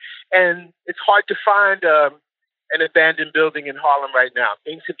 2000s. And it's hard to find an abandoned building in Harlem right now.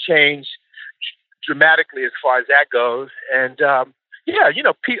 Things have changed dramatically as far as that goes. And,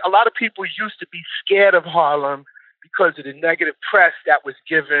 a lot of people used to be scared of Harlem because of the negative press that was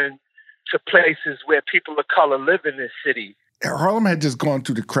given to places where people of color live in this city. Harlem had just gone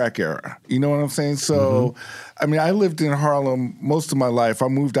through the crack era. You know what I'm saying? So, I mean, I lived in Harlem most of my life. I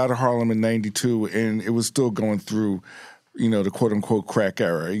moved out of Harlem in 92, and it was still going through the quote-unquote crack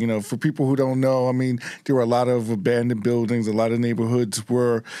era. For people who don't know, I mean, there were a lot of abandoned buildings. A lot of neighborhoods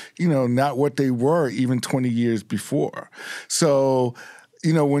were, not what they were even 20 years before. So,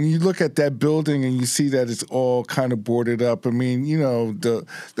 when you look at that building and you see that it's all kind of boarded up, I mean, the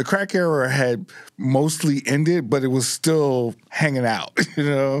crack era had mostly ended, but it was still hanging out,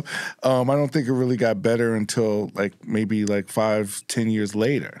 I don't think it really got better until maybe 5-10 years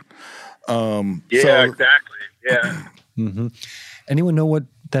later. Exactly. Yeah. Mm-hmm. Anyone know what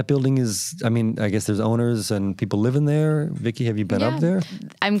that building is? I mean, I guess there's owners and people living there. Vicky, have you been up there?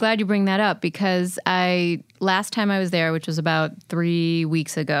 I'm glad you bring that up, because last time I was there, which was about 3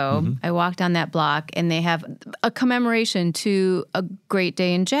 weeks ago, I walked on that block, and they have a commemoration to a great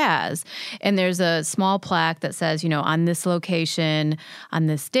day in jazz. And there's a small plaque that says, on this location, on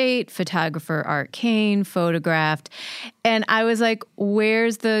this date, photographer Art Kane photographed. And I was like,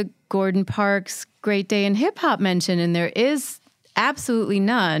 where's the Gordon Parks Great Day in Hip Hop mention? And there is absolutely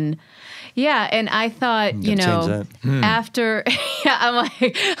none. Yeah, and I thought, after, I'm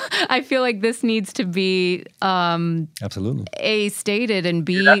like, I feel like this needs to be absolutely A, stated, and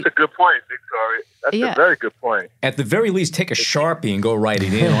B. That's a good point, Victoria. That's a very good point. At the very least, take a Sharpie and go write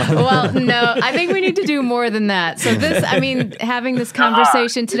it in. Well, no, I think we need to do more than that. So having this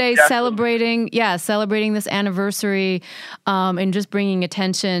conversation today, celebrating this anniversary, and just bringing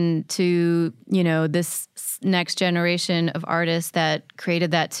attention to, this next generation of artists that created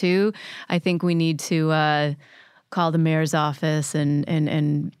that too. I think we need to call the mayor's office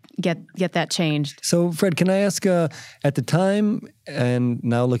and get that changed. So, Fred, can I ask, at the time, and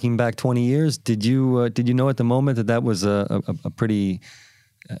now looking back 20 years, did you know at the moment that was a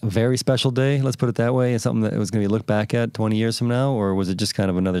very special day, let's put it that way, and something that was going to be looked back at 20 years from now, or was it just kind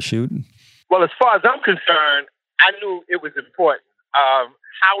of another shoot? Well, as far as I'm concerned, I knew it was important.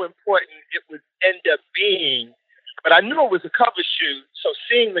 How important it would end up being, but I knew it was a cover shoot, so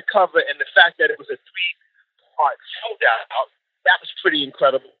seeing the cover and the fact that it was a 3-part sold-out, that was pretty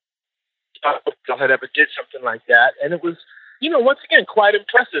incredible. I had ever did something like that, and it was, once again, quite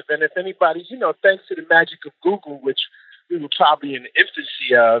impressive. And if anybody, thanks to the magic of Google, which we were probably in the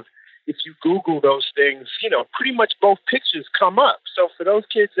infancy of, if you Google those things, pretty much both pictures come up. So for those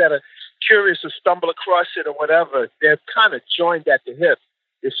kids that are curious or stumble across it or whatever, they're kind of joined at the hip,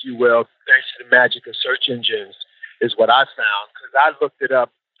 if you will, thanks to the magic of search engines, is what I found. Because I looked it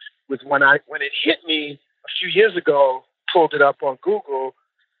up when it hit me a few years ago, pulled it up on Google,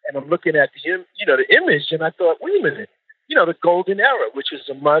 and I'm looking at the image, and I thought, wait a minute, the golden era, which is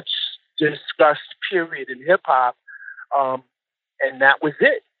a much discussed period in hip hop, and that was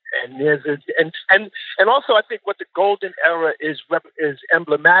it. And there's and also I think what the golden era is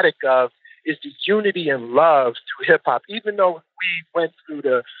emblematic of is the unity and love through hip hop. Even though we went through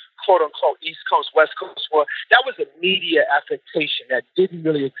the quote unquote East Coast West Coast war, that was a media affectation that didn't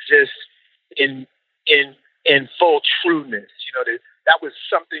really exist in full trueness. That was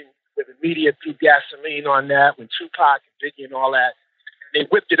something where the media threw gasoline on that when Tupac and Biggie and all that. They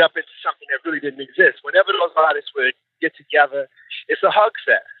whipped it up into something that really didn't exist. Whenever those artists would get together, it's a hug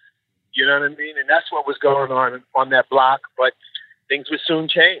fest. You know what I mean? And that's what was going on that block. But things would soon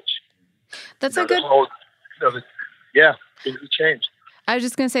change. That's a good... things would change. I was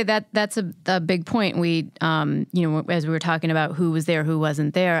just going to say that's a big point. We, as we were talking about who was there, who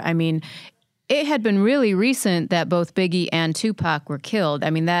wasn't there, I mean, it had been really recent that both Biggie and Tupac were killed. I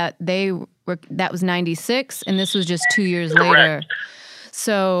mean, that was 96, and this was just 2 years later.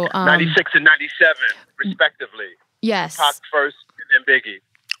 So 96 and 97, respectively. Yes. Tupac first, and then Biggie.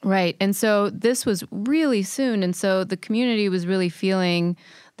 Right. And so this was really soon. And so the community was really feeling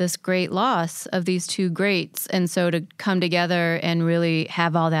this great loss of these two greats. And so to come together and really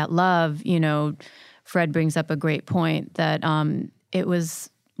have all that love, Fred brings up a great point that it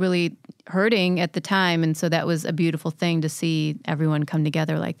was really hurting at the time. And so that was a beautiful thing to see everyone come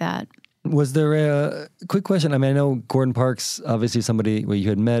together like that. Was there a quick question? I mean, I know Gordon Parks, obviously somebody you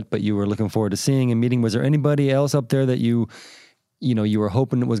had met, but you were looking forward to seeing and meeting. Was there anybody else up there that you were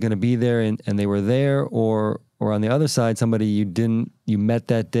hoping was going to be there and they were there, or on the other side, somebody you met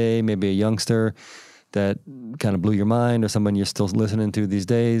that day, maybe a youngster that kind of blew your mind, or someone you're still listening to these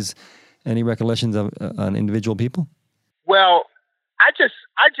days? Any recollections on individual people? Well, I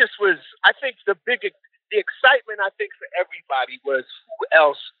think the excitement, I think, for everybody was who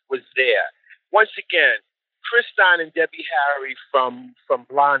else was there. Once again, Chris Stein and Debbie Harry from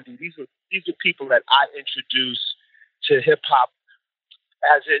Blondie. These are people that I introduced to hip hop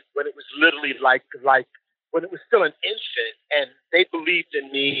when it was literally like when it was still an infant, and they believed in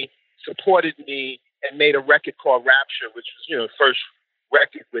me, supported me, and made a record called Rapture, which was the first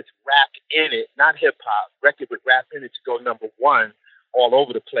record with rap in it, not hip hop, record with rap in it to go #1 all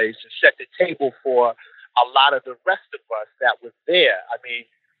over the place and set the table for a lot of the rest of us that was there. I mean,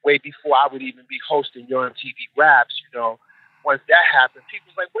 way before I would even be hosting Your MTV Raps, once that happened, people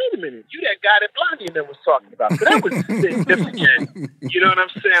was like, wait a minute, you that guy that Blondie and them was talking about. So that was significant. You know what I'm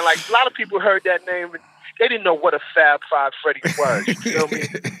saying? Like, a lot of people heard that name, but they didn't know what a Fab Five Freddy was. You feel me?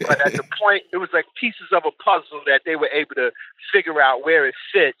 But at the point, it was like pieces of a puzzle that they were able to figure out where it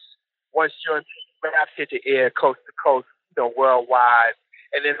fits once Your MTV Raps hit the air coast to coast, worldwide.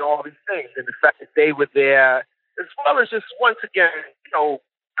 And then all these things, and the fact that they were there, as well as just once again,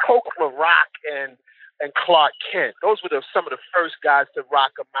 Coke LaRock and Clark Kent. Those were some of the first guys to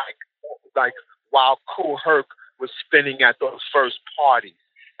rock a mic, like while Kool Herc was spinning at those first parties,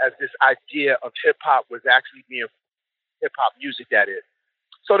 as this idea of hip hop was actually being hip hop music. That is.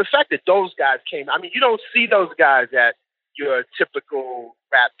 So the fact that those guys came, I mean, you don't see those guys at your typical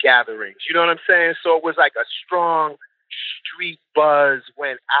rap gatherings. You know what I'm saying? So it was like a strong street buzz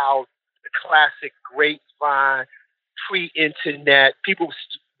went out, the classic grapevine, pre-internet. People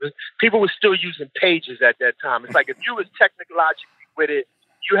were still using pages at that time. It's like if you was technologically with it,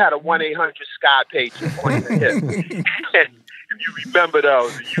 you had a 1-800-SKY page on your hip. And if you remember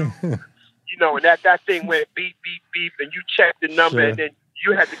those, and that thing went beep, beep, beep, and you checked the number, sure. And then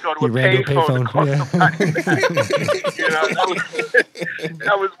you had to go to a payphone to call somebody back.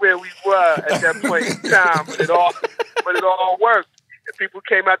 That was where we were at that point in time, but it all worked. And people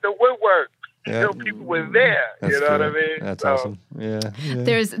came out the woodwork. know people were there. That's you know what I true. mean? That's So, awesome. Yeah.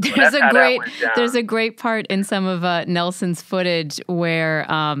 There's that's a how that great went down. there's a great part in some of Nelson's footage where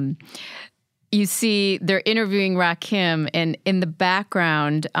you see they're interviewing Rakim, and in the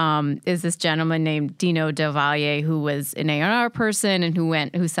background is this gentleman named Dino Del Valle, who was an A&R person and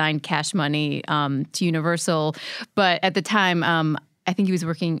who signed Cash Money to Universal, but at the time. I think he was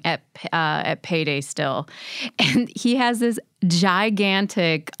working at Payday still, and he has this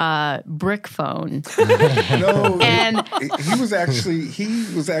gigantic brick phone. No, And- he was actually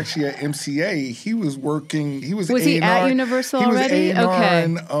at MCA. He was working. He was he A&R, at Universal he was already? A&R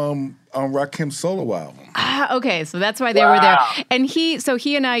Okay. on Rakim's solo album. Okay, so that's why they were there. And he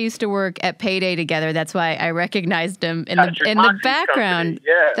and I used to work at Payday together. That's why I recognized him in Patrick the Moxie's background. company,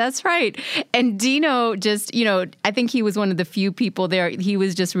 yeah. That's right. And Dino just, I think he was one of the few people there. He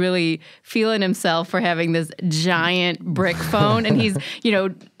was just really feeling himself for having this giant brick phone. And he's,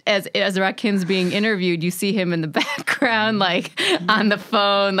 as Rakim's being interviewed, you see him in the background, like on the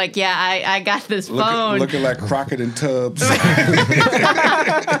phone, like, yeah, I got this phone. Looking like Crockett and Tubbs.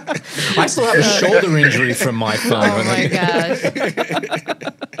 I still have a shoulder injury from my phone. Oh my gosh.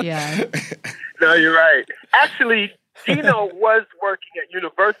 Yeah. No, you're right. Actually, Dino was working at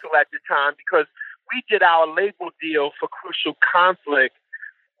Universal at the time because we did our label deal for Crucial Conflict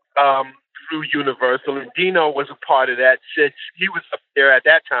through Universal, and Dino was a part of that. Since he was up there at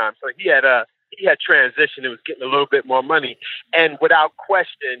that time, so he had transitioned and was getting a little bit more money. And without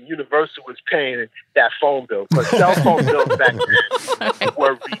question, Universal was paying that phone bill because cell phone bills back then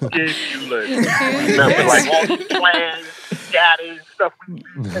were ridiculous. Remember, like all the plans, data, and stuff we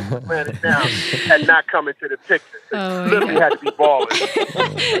implemented now had not come into the picture. So Oh, you literally had to be balling.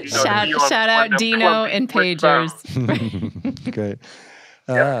 Shout out Dino and pagers. Great.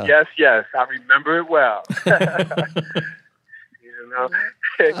 Yes. I remember it well.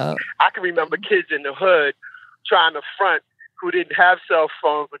 I can remember kids in the hood trying to front who didn't have cell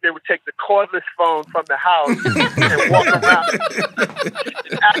phones, but they would take the cordless phone from the house and walk around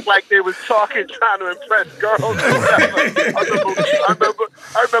and act like they was talking, trying to impress girls or whatever.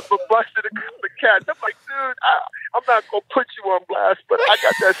 I remember busting the cat. I'm like, dude, I'm not going to put you on blast, but I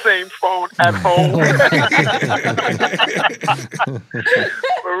got that same phone at home.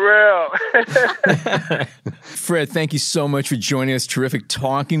 For real. Fred, thank you so much for joining us. Terrific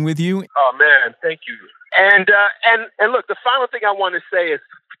talking with you. Oh, man, thank you. And look, the final thing I want to say is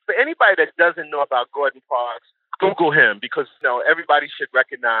for anybody that doesn't know about Gordon Parks, Google him because everybody should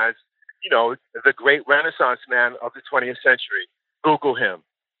recognize the great Renaissance man of the 20th century. Google him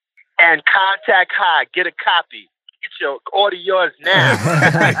and contact High. Get a copy. Order yours now.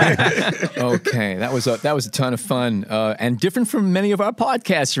 Okay, that was a ton of fun and different from many of our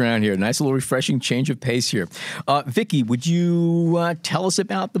podcasts around here. Nice little refreshing change of pace here. Vicki, would you tell us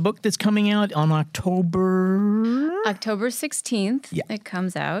about the book that's coming out on October 16th. Yeah. It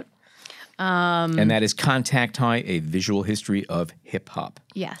comes out. And that is Contact High, A Visual History of Hip Hop.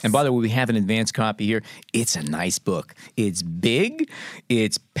 Yes. And by the way, we have an advanced copy here. It's a nice book. It's big.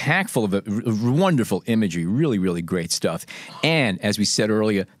 It's packed full of wonderful imagery, really, really great stuff. And as we said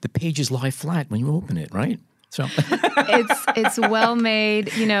earlier, the pages lie flat when you open it, right? So it's well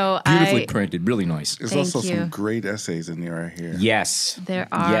made, beautifully printed, really nice. There's Thank also you. some great essays in there right here. Yes. There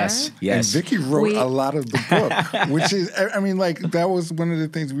are. Yes. And Vicki wrote a lot of the book, which is, that was one of the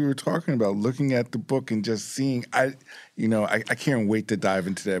things we were talking about, looking at the book and just seeing, I can't wait to dive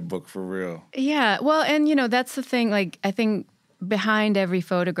into that book for real. Yeah. Well, and, that's the thing. Like, I think behind every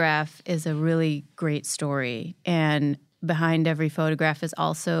photograph is a really great story. And behind every photograph is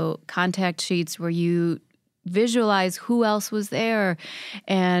also contact sheets where you visualize who else was there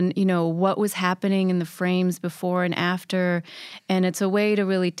and, what was happening in the frames before and after. And it's a way to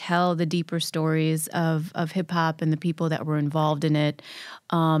really tell the deeper stories of hip-hop and the people that were involved in it.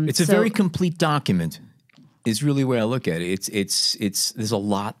 It's a very complete document is really where I look at it. It's there's a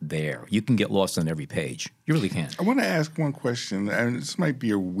lot there. You can get lost on every page. You really can. I want to ask one question, and this might be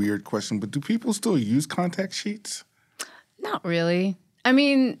a weird question, but do people still use contact sheets? Not really. I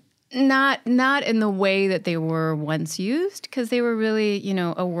mean, not in the way that they were once used, because they were really,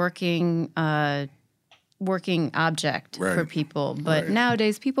 a working object for people. But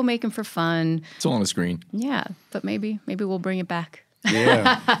nowadays, people make them for fun. It's all on the screen. Yeah, but maybe we'll bring it back.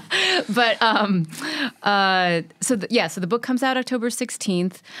 Yeah. But so the book comes out October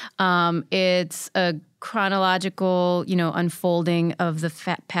 16th. It's a chronological, unfolding of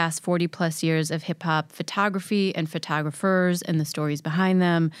the past 40 plus years of hip hop photography and photographers and the stories behind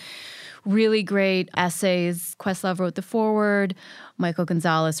them. really great essays. Questlove wrote the foreword. Michael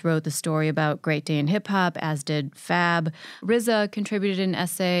Gonzalez wrote the story about Great Day in Hip Hop, as did Fab. RZA contributed an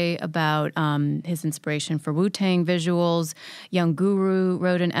essay about his inspiration for Wu-Tang visuals. Young Guru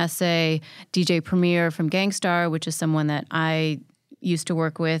wrote an essay. DJ Premier from Gangstar, which is someone that I used to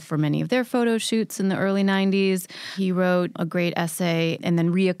work with for many of their photo shoots in the early 90s. He wrote a great essay. And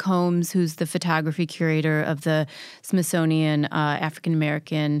then Rhea Combs, who's the photography curator of the Smithsonian African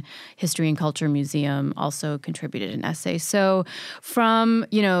American History and Culture Museum, also contributed an essay. So from,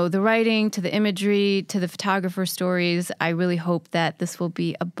 the writing to the imagery to the photographer stories, I really hope that this will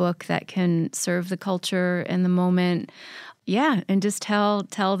be a book that can serve the culture in the moment. Yeah, and just tell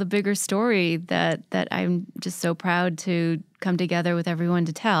the bigger story that I'm just so proud to come together with everyone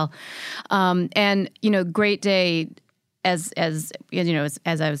to tell. And Great Day, as I was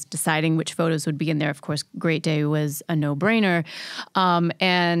deciding which photos would be in there, of course, Great Day was a no-brainer.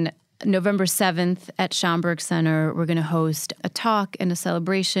 And November 7th at Schomburg Center, we're going to host a talk and a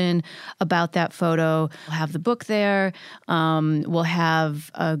celebration about that photo. We'll have the book there. We'll have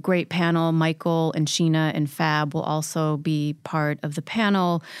a great panel. Michael and Sheena and Fab will also be part of the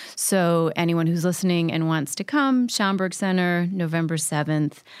panel. So anyone who's listening and wants to come, Schomburg Center, November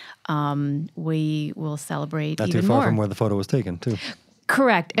 7th, we will celebrate Not even too far more. From where the photo was taken, too.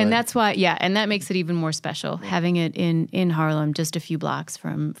 Correct. And that's why, and that makes it even more special, having it in Harlem, just a few blocks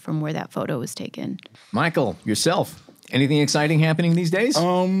from where that photo was taken. Michael, yourself, anything exciting happening these days?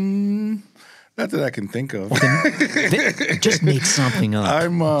 Not that I can think of. Just make something up.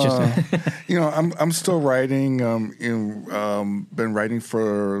 I'm still writing. Been writing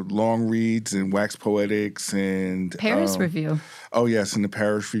for long reads and Wax Poetics and Paris Review. Oh yes, in the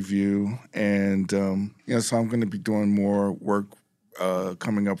Paris Review, and so I'm going to be doing more work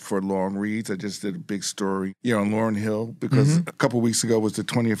coming up for long reads. I just did a big story, on Lauryn Hill, because a couple of weeks ago was the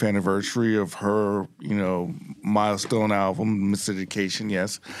 20th anniversary of her, milestone album, Miseducation,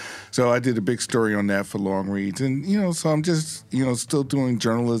 yes. So I did a big story on that for long reads. And, so I'm just, still doing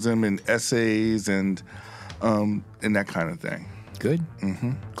journalism and essays and that kind of thing. Good.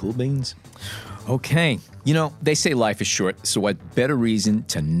 Cool beans. Okay. They say life is short, so what better reason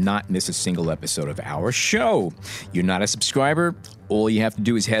to not miss a single episode of our show? You're not a subscriber? All you have to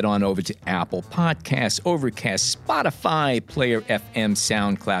do is head on over to Apple Podcasts, Overcast, Spotify, Player FM,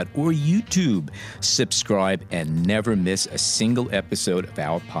 SoundCloud, or YouTube. Subscribe and never miss a single episode of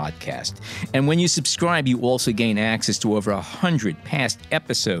our podcast. And when you subscribe, you also gain access to over 100 past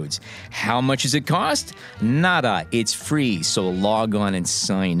episodes. How much does it cost? Nada. It's free, so log on and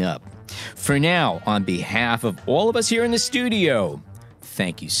sign up. For now, on behalf of all of us here in the studio,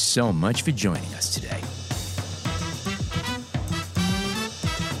 thank you so much for joining us today.